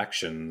have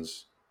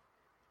actions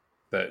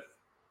that,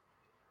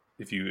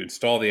 if you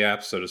install the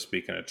app, so to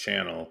speak, in a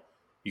channel,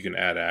 you can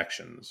add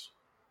actions.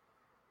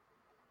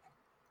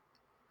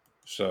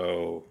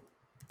 So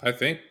I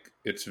think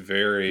it's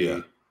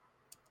very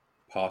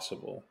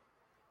possible.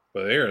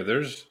 But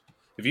there's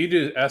If you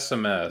do That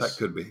SMS,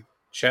 could be.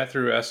 chat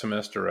through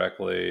SMS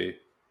directly,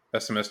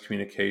 SMS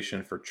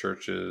communication for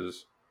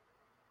churches,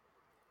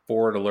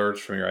 forward alerts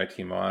from your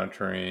IT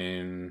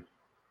monitoring.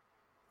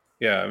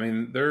 Yeah, I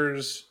mean,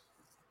 a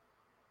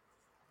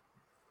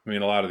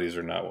lot of these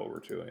are not what we're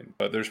doing,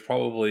 but there's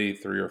probably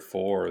 3 or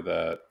 4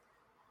 that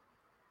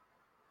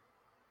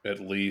at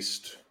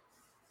least,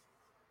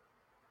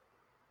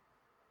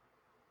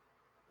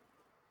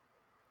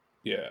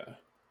 yeah.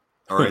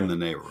 Are in the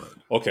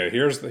neighborhood. Okay,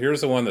 here's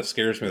the one that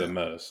scares me Yeah. the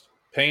most.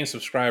 Paying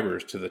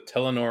subscribers to the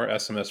Telenor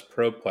SMS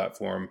Pro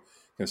platform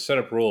can set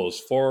up rules,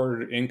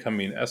 forward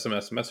incoming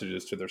SMS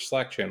messages to their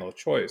Slack channel of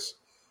choice.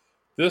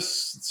 This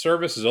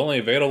service is only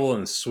available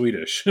in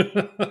Swedish.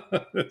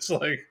 It's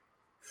like,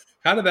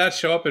 how did that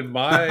show up in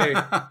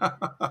my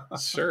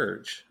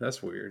search?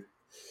 That's weird.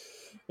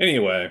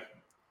 Anyway,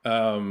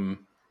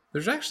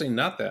 there's actually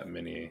not that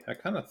many. I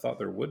kind of thought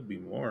there would be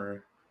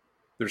more.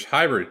 There's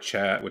hybrid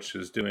chat, which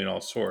is doing all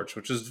sorts,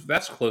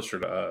 that's closer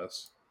to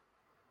us.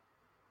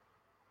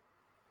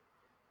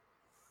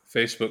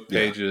 Facebook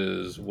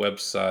pages,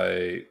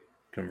 website,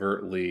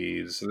 convert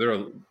leads. So there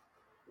are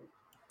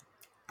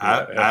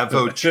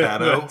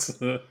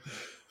Avochato.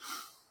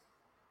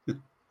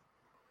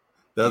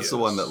 That's the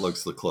one that Yes.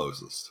 looks the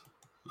closest.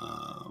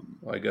 Well,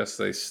 I guess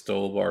they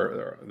stole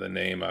the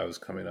name I was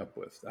coming up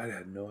with. I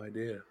had no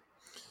idea.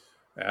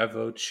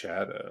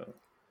 Avochato,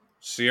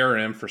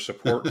 CRM for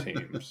support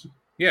teams.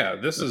 Yeah,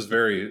 this is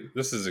a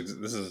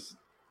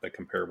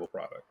comparable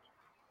product.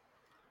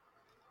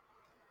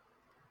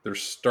 Their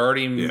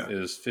starting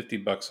is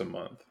 $50 a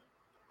month.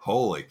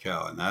 Holy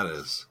cow! And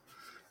that's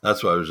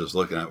what I was just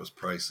looking at was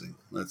pricing.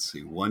 Let's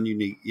see, one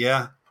unique.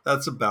 Yeah,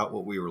 that's about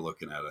what we were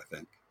looking at, I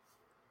think.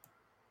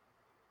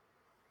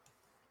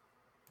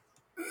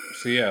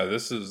 So yeah, the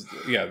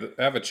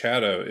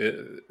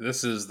Avochato.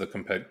 This is the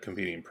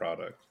competing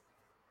product.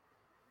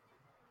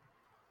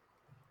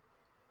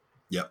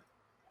 Yep.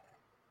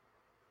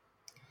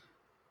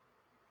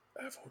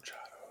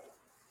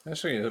 Avochato.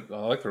 Actually, I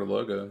like their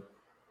logo.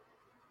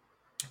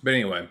 But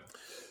anyway,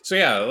 so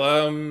yeah,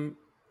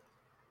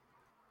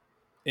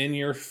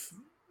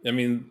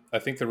 I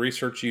think the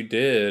research you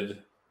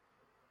did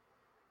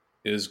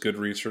is good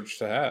research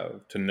to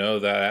have, to know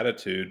that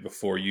attitude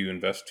before you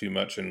invest too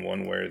much in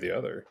one way or the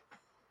other.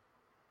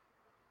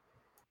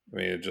 I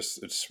mean,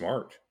 it's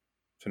smart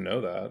to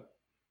know that.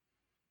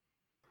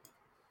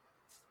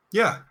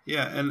 Yeah,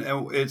 and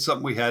it's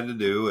something we had to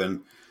do,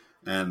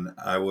 and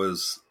I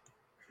was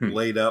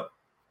laid up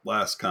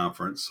last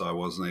conference, so I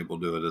wasn't able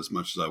to do it as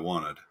much as I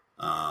wanted.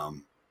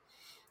 And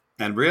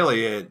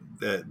really,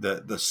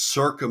 the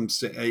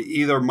circumstance,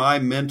 either my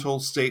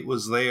mental state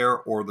was there,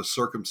 or the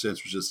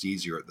circumstance was just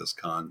easier at this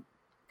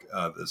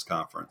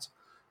conference.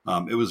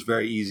 It was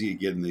very easy to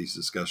get in these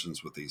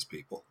discussions with these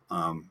people.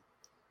 Now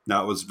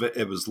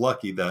it was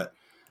lucky that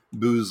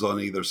booths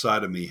on either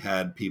side of me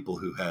had people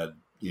who had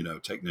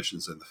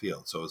technicians in the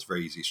field, so it was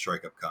very easy to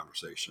strike up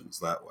conversations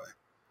that way.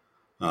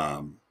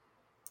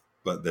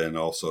 But then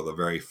also the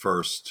very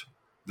first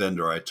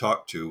vendor I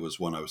talked to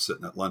was one I was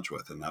sitting at lunch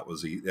with, and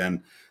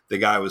and the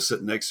guy I was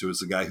sitting next to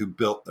is the guy who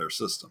built their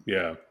system.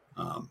 Yeah.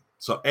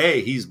 So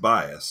A, he's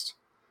biased,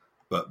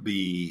 but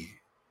B,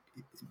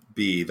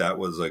 that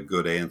was a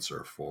good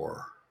answer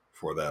for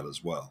that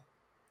as well.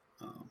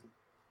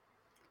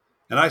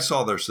 And I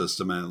saw their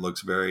system, and it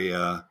looks very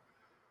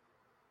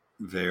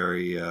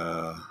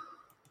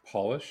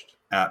polished,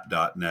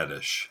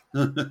 app.net-ish.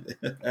 Oh.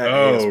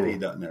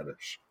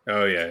 ASP.net-ish.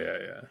 Oh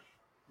yeah.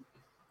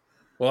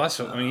 Well,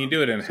 you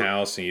do it in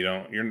house,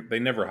 and they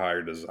never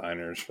hire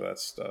designers for that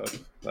stuff.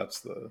 That's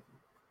the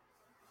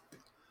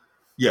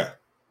yeah.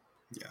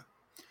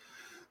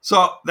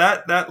 So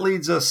that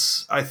leads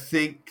us. I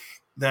think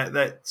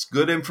that's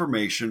good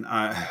information.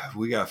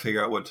 We got to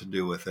figure out what to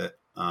do with it.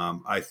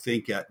 I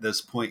think at this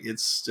point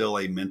it's still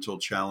a mental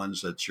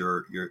challenge that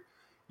you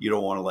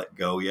don't want to let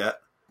go yet.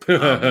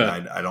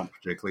 I don't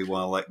particularly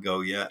want to let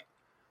go yet.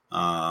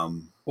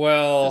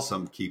 Well,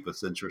 some keep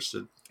us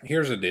interested.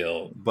 Here's the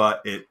deal,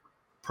 but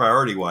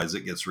priority wise,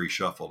 it gets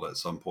reshuffled at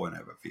some point, I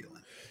have a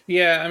feeling.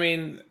 Yeah, I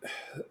mean,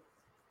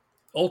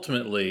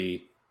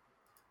 ultimately,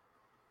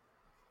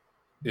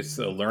 it's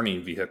a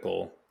learning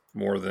vehicle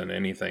more than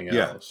anything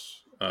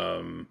else.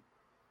 I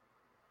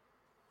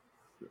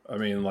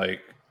mean, like,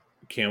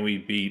 can we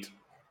beat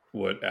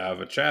what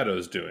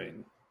Avachato's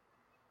doing?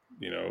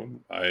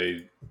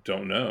 I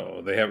don't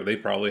know. They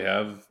probably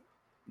have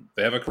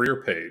a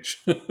career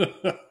page.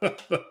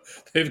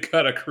 They've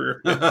got a career.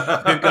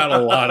 They've got a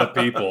lot of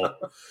people.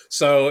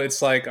 So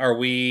it's like,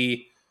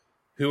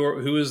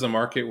 who is the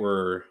market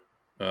we're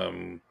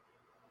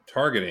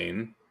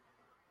targeting?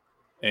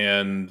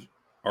 And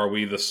are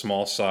we the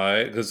small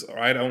side? Because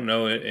I don't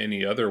know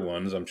any other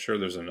ones. I'm sure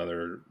there's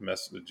another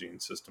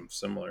messaging system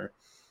similar.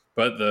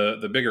 But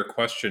the bigger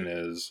question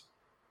is,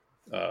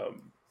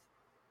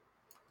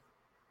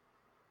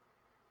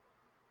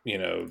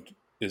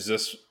 is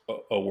this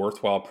a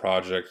worthwhile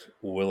project?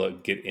 Will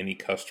it get any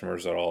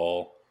customers at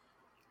all?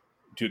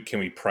 Can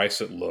we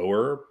price it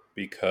lower?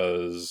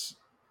 Because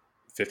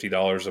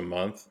 $50 a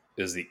month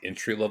is the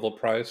entry level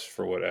price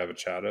for what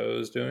Avocado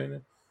is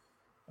doing.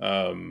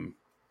 I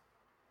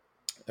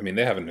mean,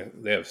 they have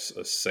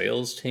a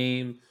sales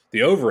team.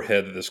 The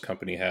overhead that this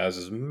company has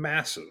is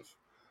massive.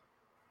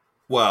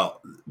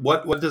 Well,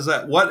 what does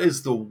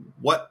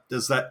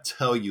that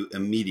tell you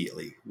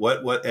immediately?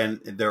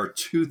 And there are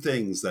two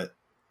things that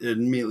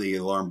immediately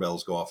alarm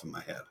bells go off in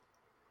my head.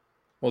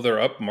 Well,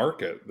 they're up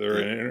market.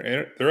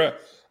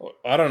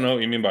 I don't know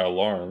what you mean by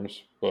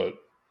alarms, but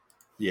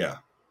yeah.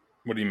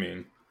 What do you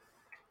mean?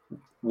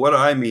 What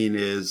I mean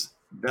is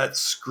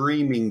that's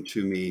screaming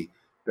to me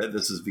that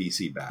this is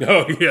VC backed.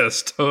 Oh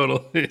yes,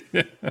 totally.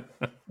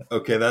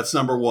 Okay, that's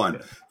number one.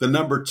 Yeah. The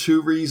number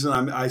two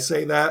reason I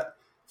say that,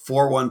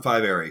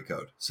 415 area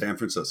code, San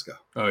Francisco.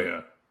 Oh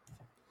yeah.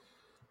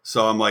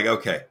 So I'm like,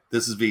 okay,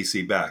 this is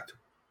VC backed.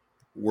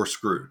 We're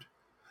screwed.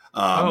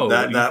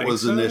 That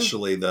was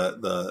initially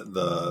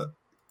the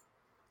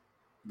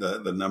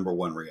number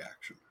one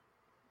reaction.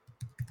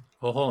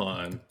 Well, hold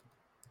on.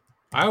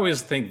 I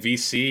always think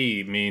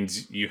VC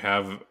means you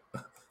have.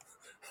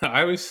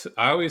 I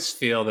always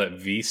feel that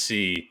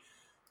VC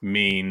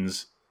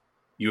means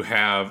you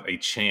have a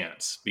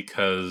chance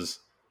because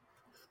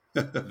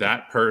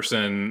that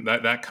person,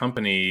 that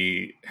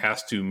company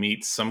has to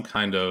meet some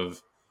kind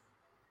of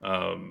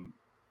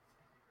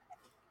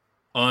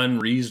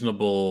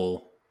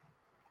unreasonable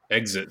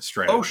exit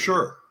strategy. Oh,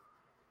 sure.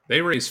 They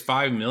raised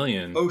 $5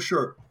 million. Oh,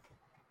 sure.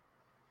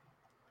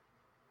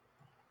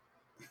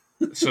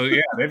 So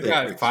yeah, they've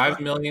got $5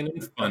 million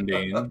in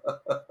funding.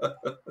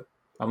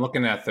 I'm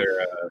looking at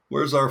their.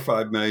 Where's our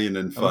 $5 million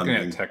in funding?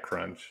 I'm looking at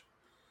TechCrunch.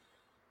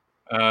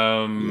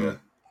 Yeah.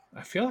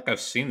 I feel like I've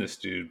seen this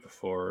dude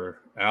before,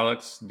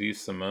 Alex D.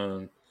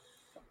 Simone.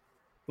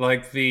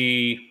 Like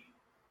I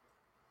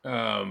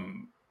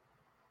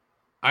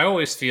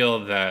always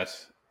feel that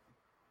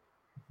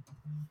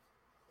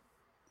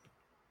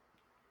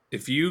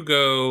if you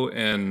go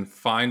and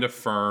find a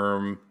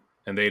firm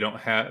and they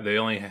are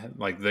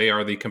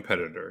the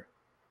competitor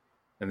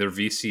and they're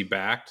VC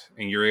backed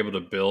and you're able to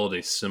build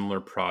a similar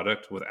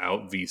product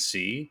without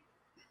VC,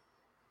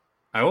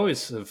 I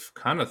always have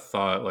kind of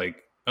thought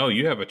like, oh,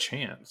 you have a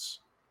chance.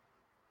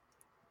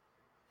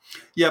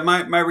 Yeah,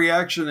 my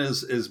reaction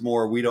is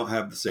more we don't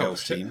have the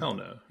sales team. Hell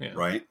no. Yeah.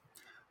 Right.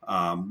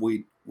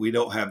 We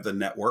don't have the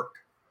network.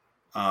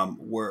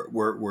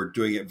 We're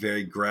doing it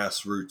very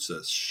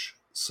grassroots-ish.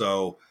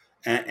 So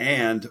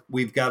and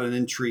we've got an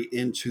entry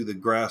into the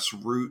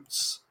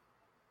grassroots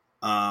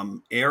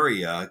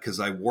area because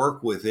I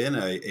work within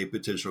a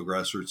potential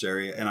grassroots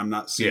area and I'm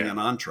not seeing an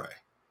entree.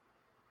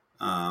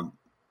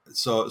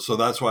 So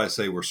that's why I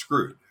say we're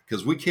screwed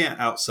because we can't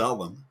outsell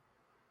them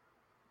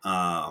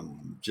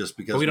just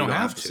because we don't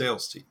have the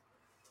sales team.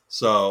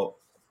 So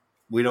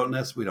we don't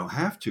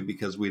have to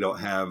because we don't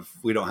have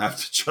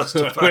to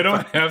justify. We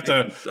don't have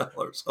to.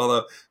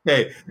 Although,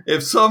 hey,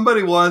 if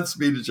somebody wants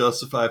me to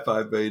justify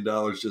 $5 million,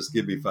 just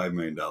give me $5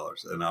 million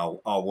and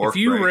I'll work. If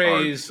you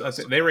raise,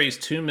 they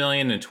raised $2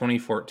 million in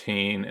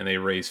 2014 and they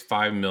raised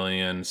 $5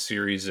 million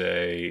Series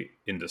A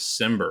in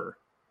December.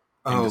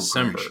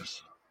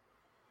 Gracious.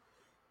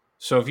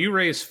 So if you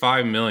raise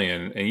 $5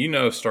 million, and you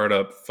know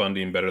startup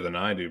funding better than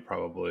I do,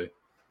 probably,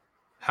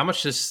 how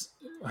much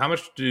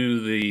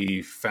do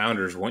the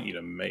founders want you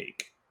to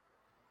make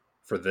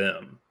for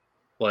them?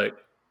 Like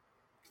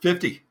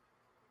 50.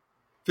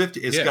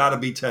 It's got to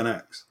be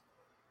 10x.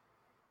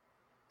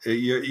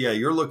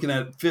 You're looking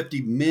at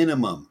 50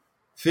 minimum.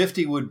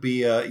 50 would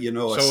be a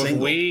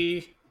single.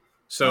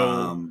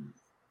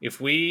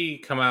 If we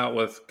come out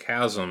with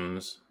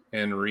Chasms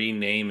and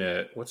rename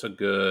it, what's a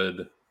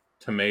good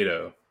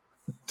tomato?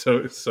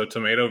 So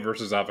tomato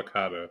versus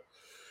avocado,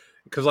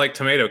 because like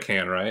tomato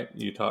can, right?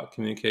 You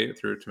communicate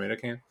through a tomato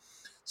can.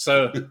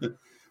 So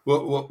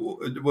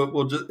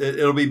we'll just,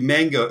 it'll be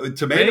mango.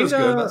 Tomatoes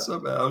good. That's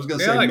not bad. I was going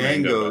to say like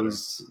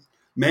mangoes,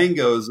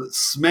 smangos,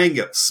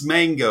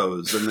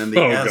 and then the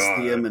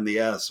the M, and the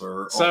S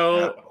are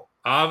all capital.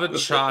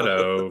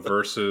 Avocado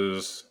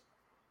versus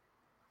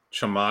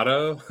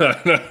Chamato.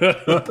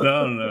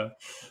 No.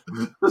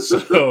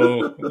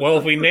 So, well,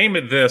 if we name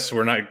it this,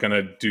 we're not going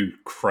to do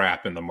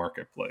crap in the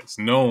marketplace.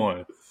 No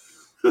one.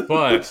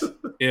 But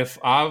if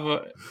I'm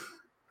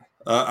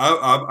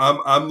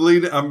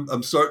leading.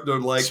 I'm starting to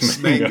like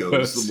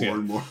Smangos more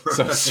and more.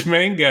 So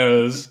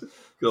Smangos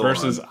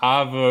versus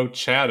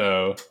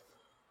Avocado.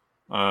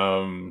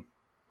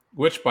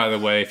 Which, by the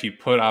way, if you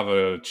put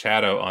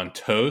avocado on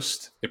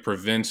toast, it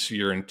prevents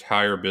your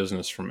entire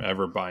business from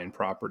ever buying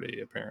property,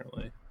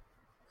 apparently.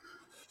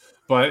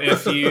 But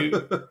if you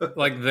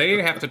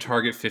they have to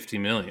target 50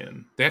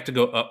 million. They have to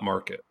go up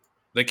market.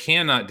 They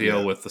cannot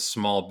deal with the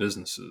small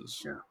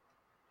businesses. Yeah.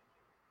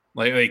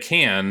 Like they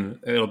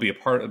can, it'll be a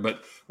part of,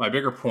 but my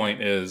bigger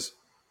point is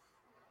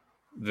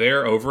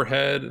their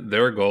overhead,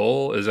 their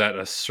goal is at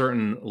a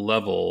certain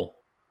level,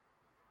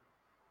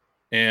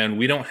 and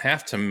we don't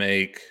have to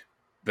make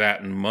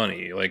that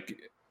money. Like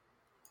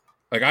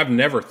I've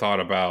never thought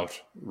about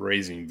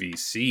raising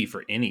VC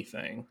for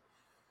anything.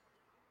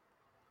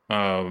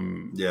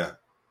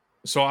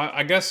 So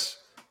I guess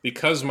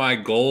because my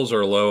goals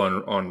are low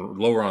on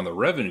lower on the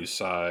revenue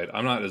side,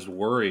 I'm not as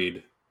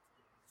worried.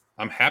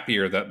 I'm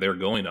happier that they're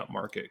going up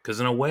market because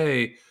in a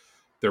way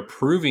they're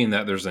proving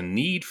that there's a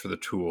need for the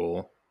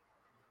tool.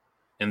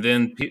 And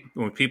then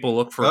when people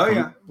look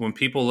for when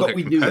people look at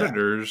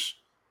competitors,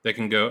 they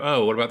can go,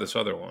 "Oh, what about this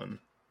other one?"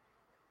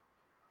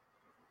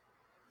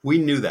 We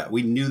knew that.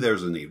 We knew there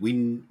was a need.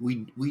 We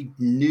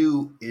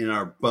knew in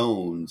our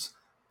bones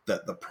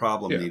that the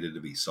problem needed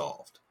to be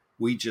solved.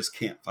 We just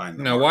can't find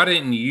them. Now, why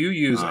didn't you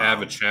use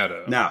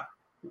Avocado? Now,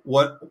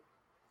 what?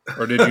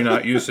 Or did you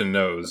not use a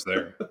nose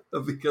there?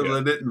 Because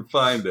I didn't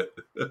find it.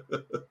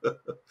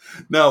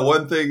 Now,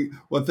 one thing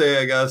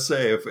I gotta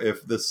say,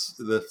 if this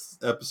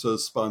episode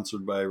is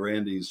sponsored by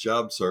Randy's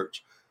Job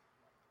Search,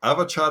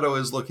 Avocado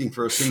is looking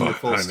for a senior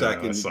full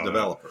stack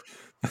developer.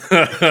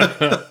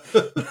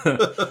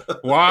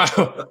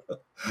 Wow.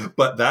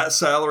 But that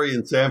salary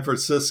in San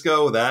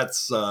Francisco,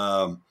 that's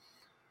I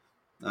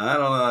don't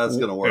know how that's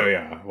going to work. Oh,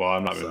 yeah. Well,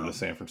 I'm not moving to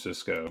San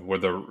Francisco, where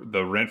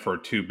the rent for a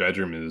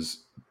 2-bedroom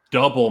is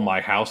double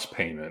my house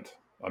payment.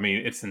 I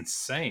mean, it's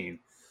insane.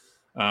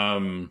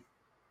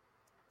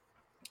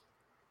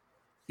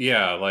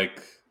 Yeah,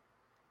 like,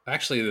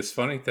 actually, this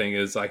funny thing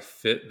is I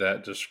fit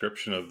that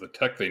description of the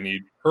tech they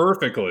need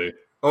perfectly.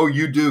 Oh,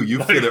 you do.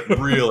 You fit it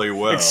really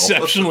well.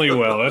 Exceptionally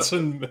well.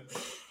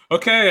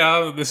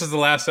 Okay, this is the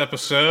last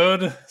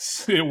episode.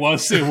 It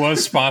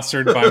was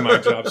sponsored by My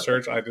Job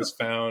Search. I just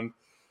found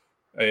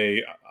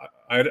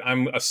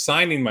I'm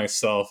assigning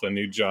myself a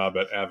new job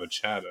at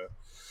Avocado.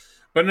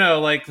 But no,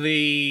 like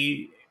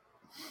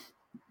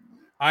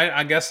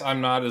I guess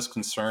I'm not as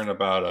concerned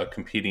about a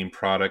competing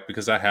product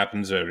because that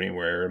happens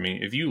anywhere. I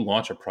mean, if you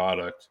launch a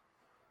product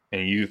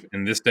and you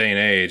in this day and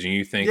age and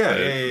you think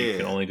you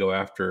can only go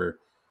after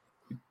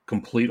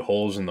complete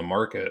holes in the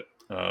market,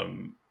 I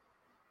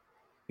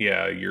think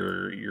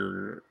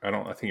you're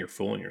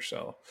fooling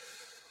yourself.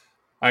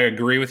 I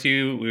agree with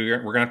you. We're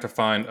going to have to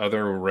find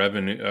other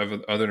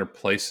other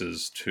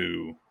places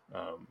to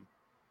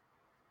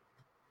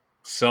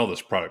sell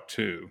this product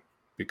to,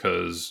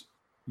 because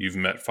you've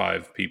met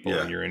 5 people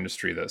in your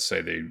industry that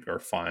say they are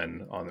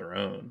fine on their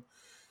own.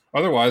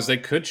 Otherwise, they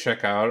could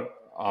check out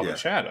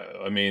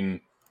Avocado. I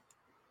mean,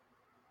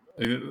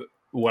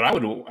 what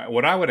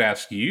I would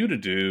ask you to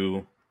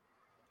do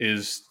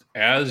is,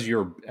 as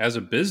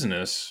a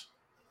business,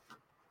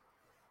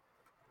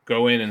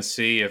 go in and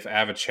see if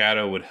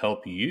Avocado would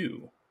help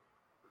you.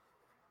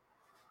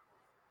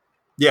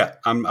 Yeah,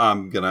 I'm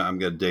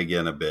gonna dig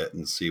in a bit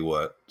and see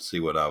what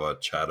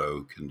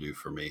Avocado can do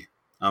for me.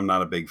 I'm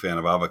not a big fan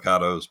of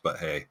avocados, but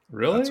hey,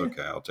 really, that's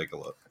okay. I'll take a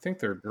look. I think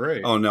they're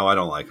great. Oh no, I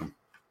don't like them.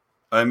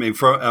 I mean,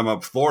 I'm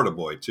a Florida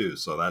boy too,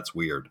 so that's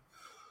weird.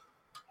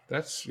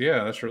 That's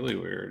really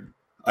weird.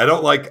 I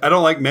don't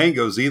like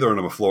mangoes either, and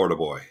I'm a Florida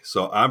boy,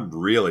 so I'm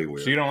really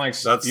weird. So you don't like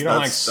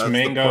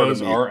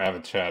mangoes or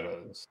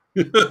avocados.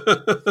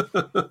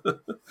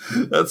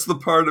 That's the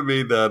part of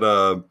me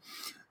that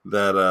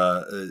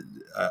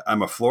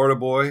I'm a Florida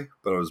boy,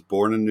 but I was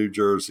born in New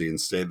Jersey and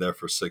stayed there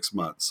for 6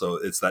 months. So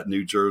it's that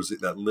New Jersey,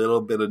 that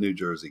little bit of New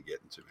Jersey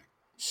getting to me.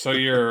 So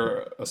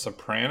you're a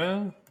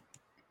soprano?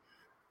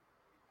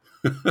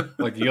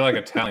 Like you like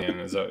Italian?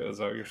 Is that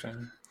what you're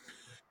saying?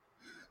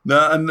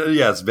 No, and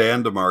yes,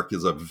 Vandemark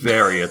is a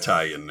very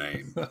Italian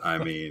name. I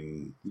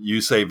mean,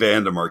 you say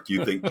Vandemark,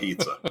 you think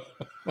pizza.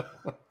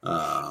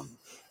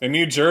 In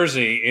New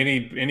Jersey,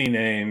 any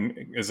name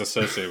is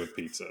associated with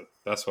pizza.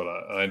 That's what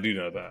I do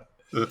know that.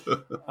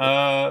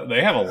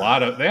 They have a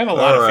lot of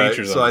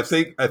features. So I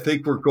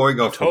think we're going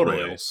off the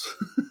rails.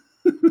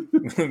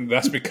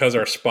 That's because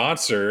our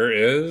sponsor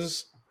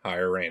is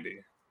Hire Randy.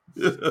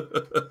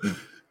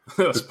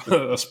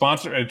 A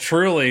sponsor, and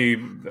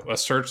truly a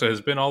search that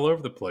has been all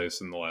over the place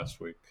in the last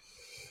week.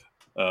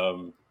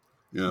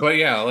 But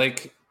yeah,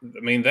 like, I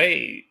mean,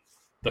 the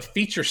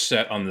feature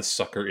set on this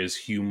sucker is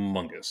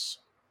humongous.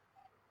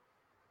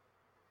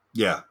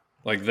 Yeah,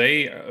 like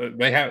they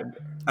have.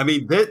 I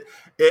mean,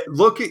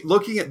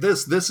 looking at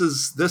this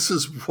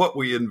is what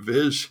we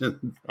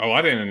envisioned. Oh,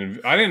 I didn't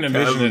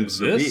envision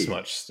this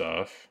much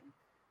stuff.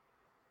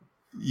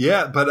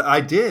 Yeah, but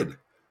I did.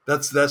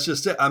 That's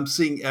just it. I'm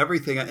seeing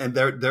everything, and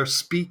they're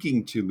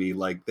speaking to me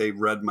like they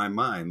read my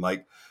mind.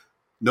 Like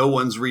no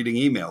one's reading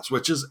emails,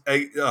 which is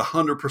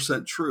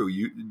 100% true.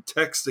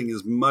 Texting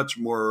is much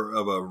more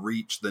of a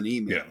reach than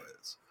email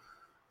is.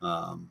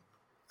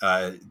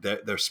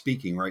 They're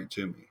speaking right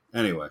to me.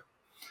 Anyway,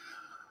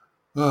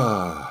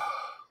 so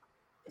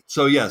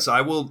yes,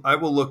 I will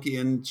look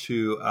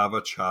into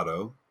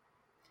Avocado,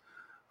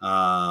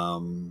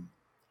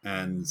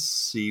 and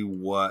see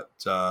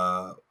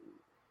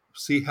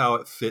see how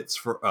it fits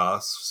for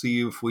us.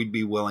 See if we'd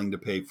be willing to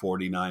pay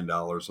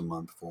 $49 a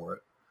month for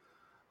it,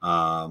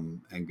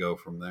 and go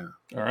from there.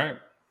 All right,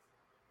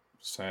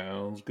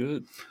 sounds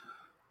good.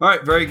 All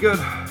right, very good.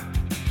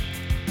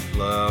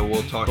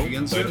 We'll talk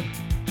again soon.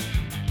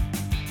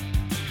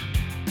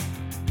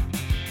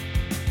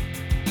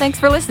 Thanks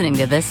for listening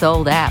to This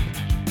Old App.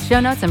 Show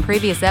notes and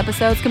previous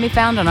episodes can be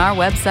found on our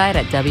website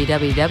at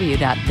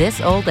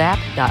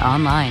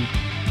www.thisoldapp.online.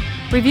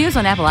 Reviews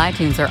on Apple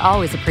iTunes are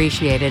always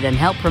appreciated and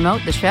help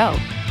promote the show.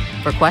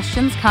 For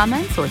questions,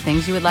 comments, or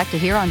things you would like to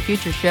hear on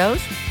future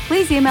shows,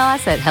 please email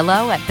us at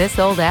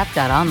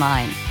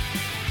hello@thisoldapp.online.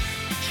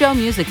 Show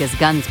music is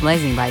Guns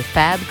Blazing by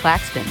Fab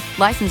Claxton,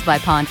 licensed by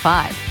Pond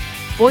 5.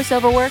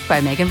 Voiceover work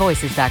by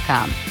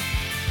MeganVoices.com.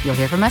 You'll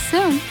hear from us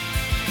soon.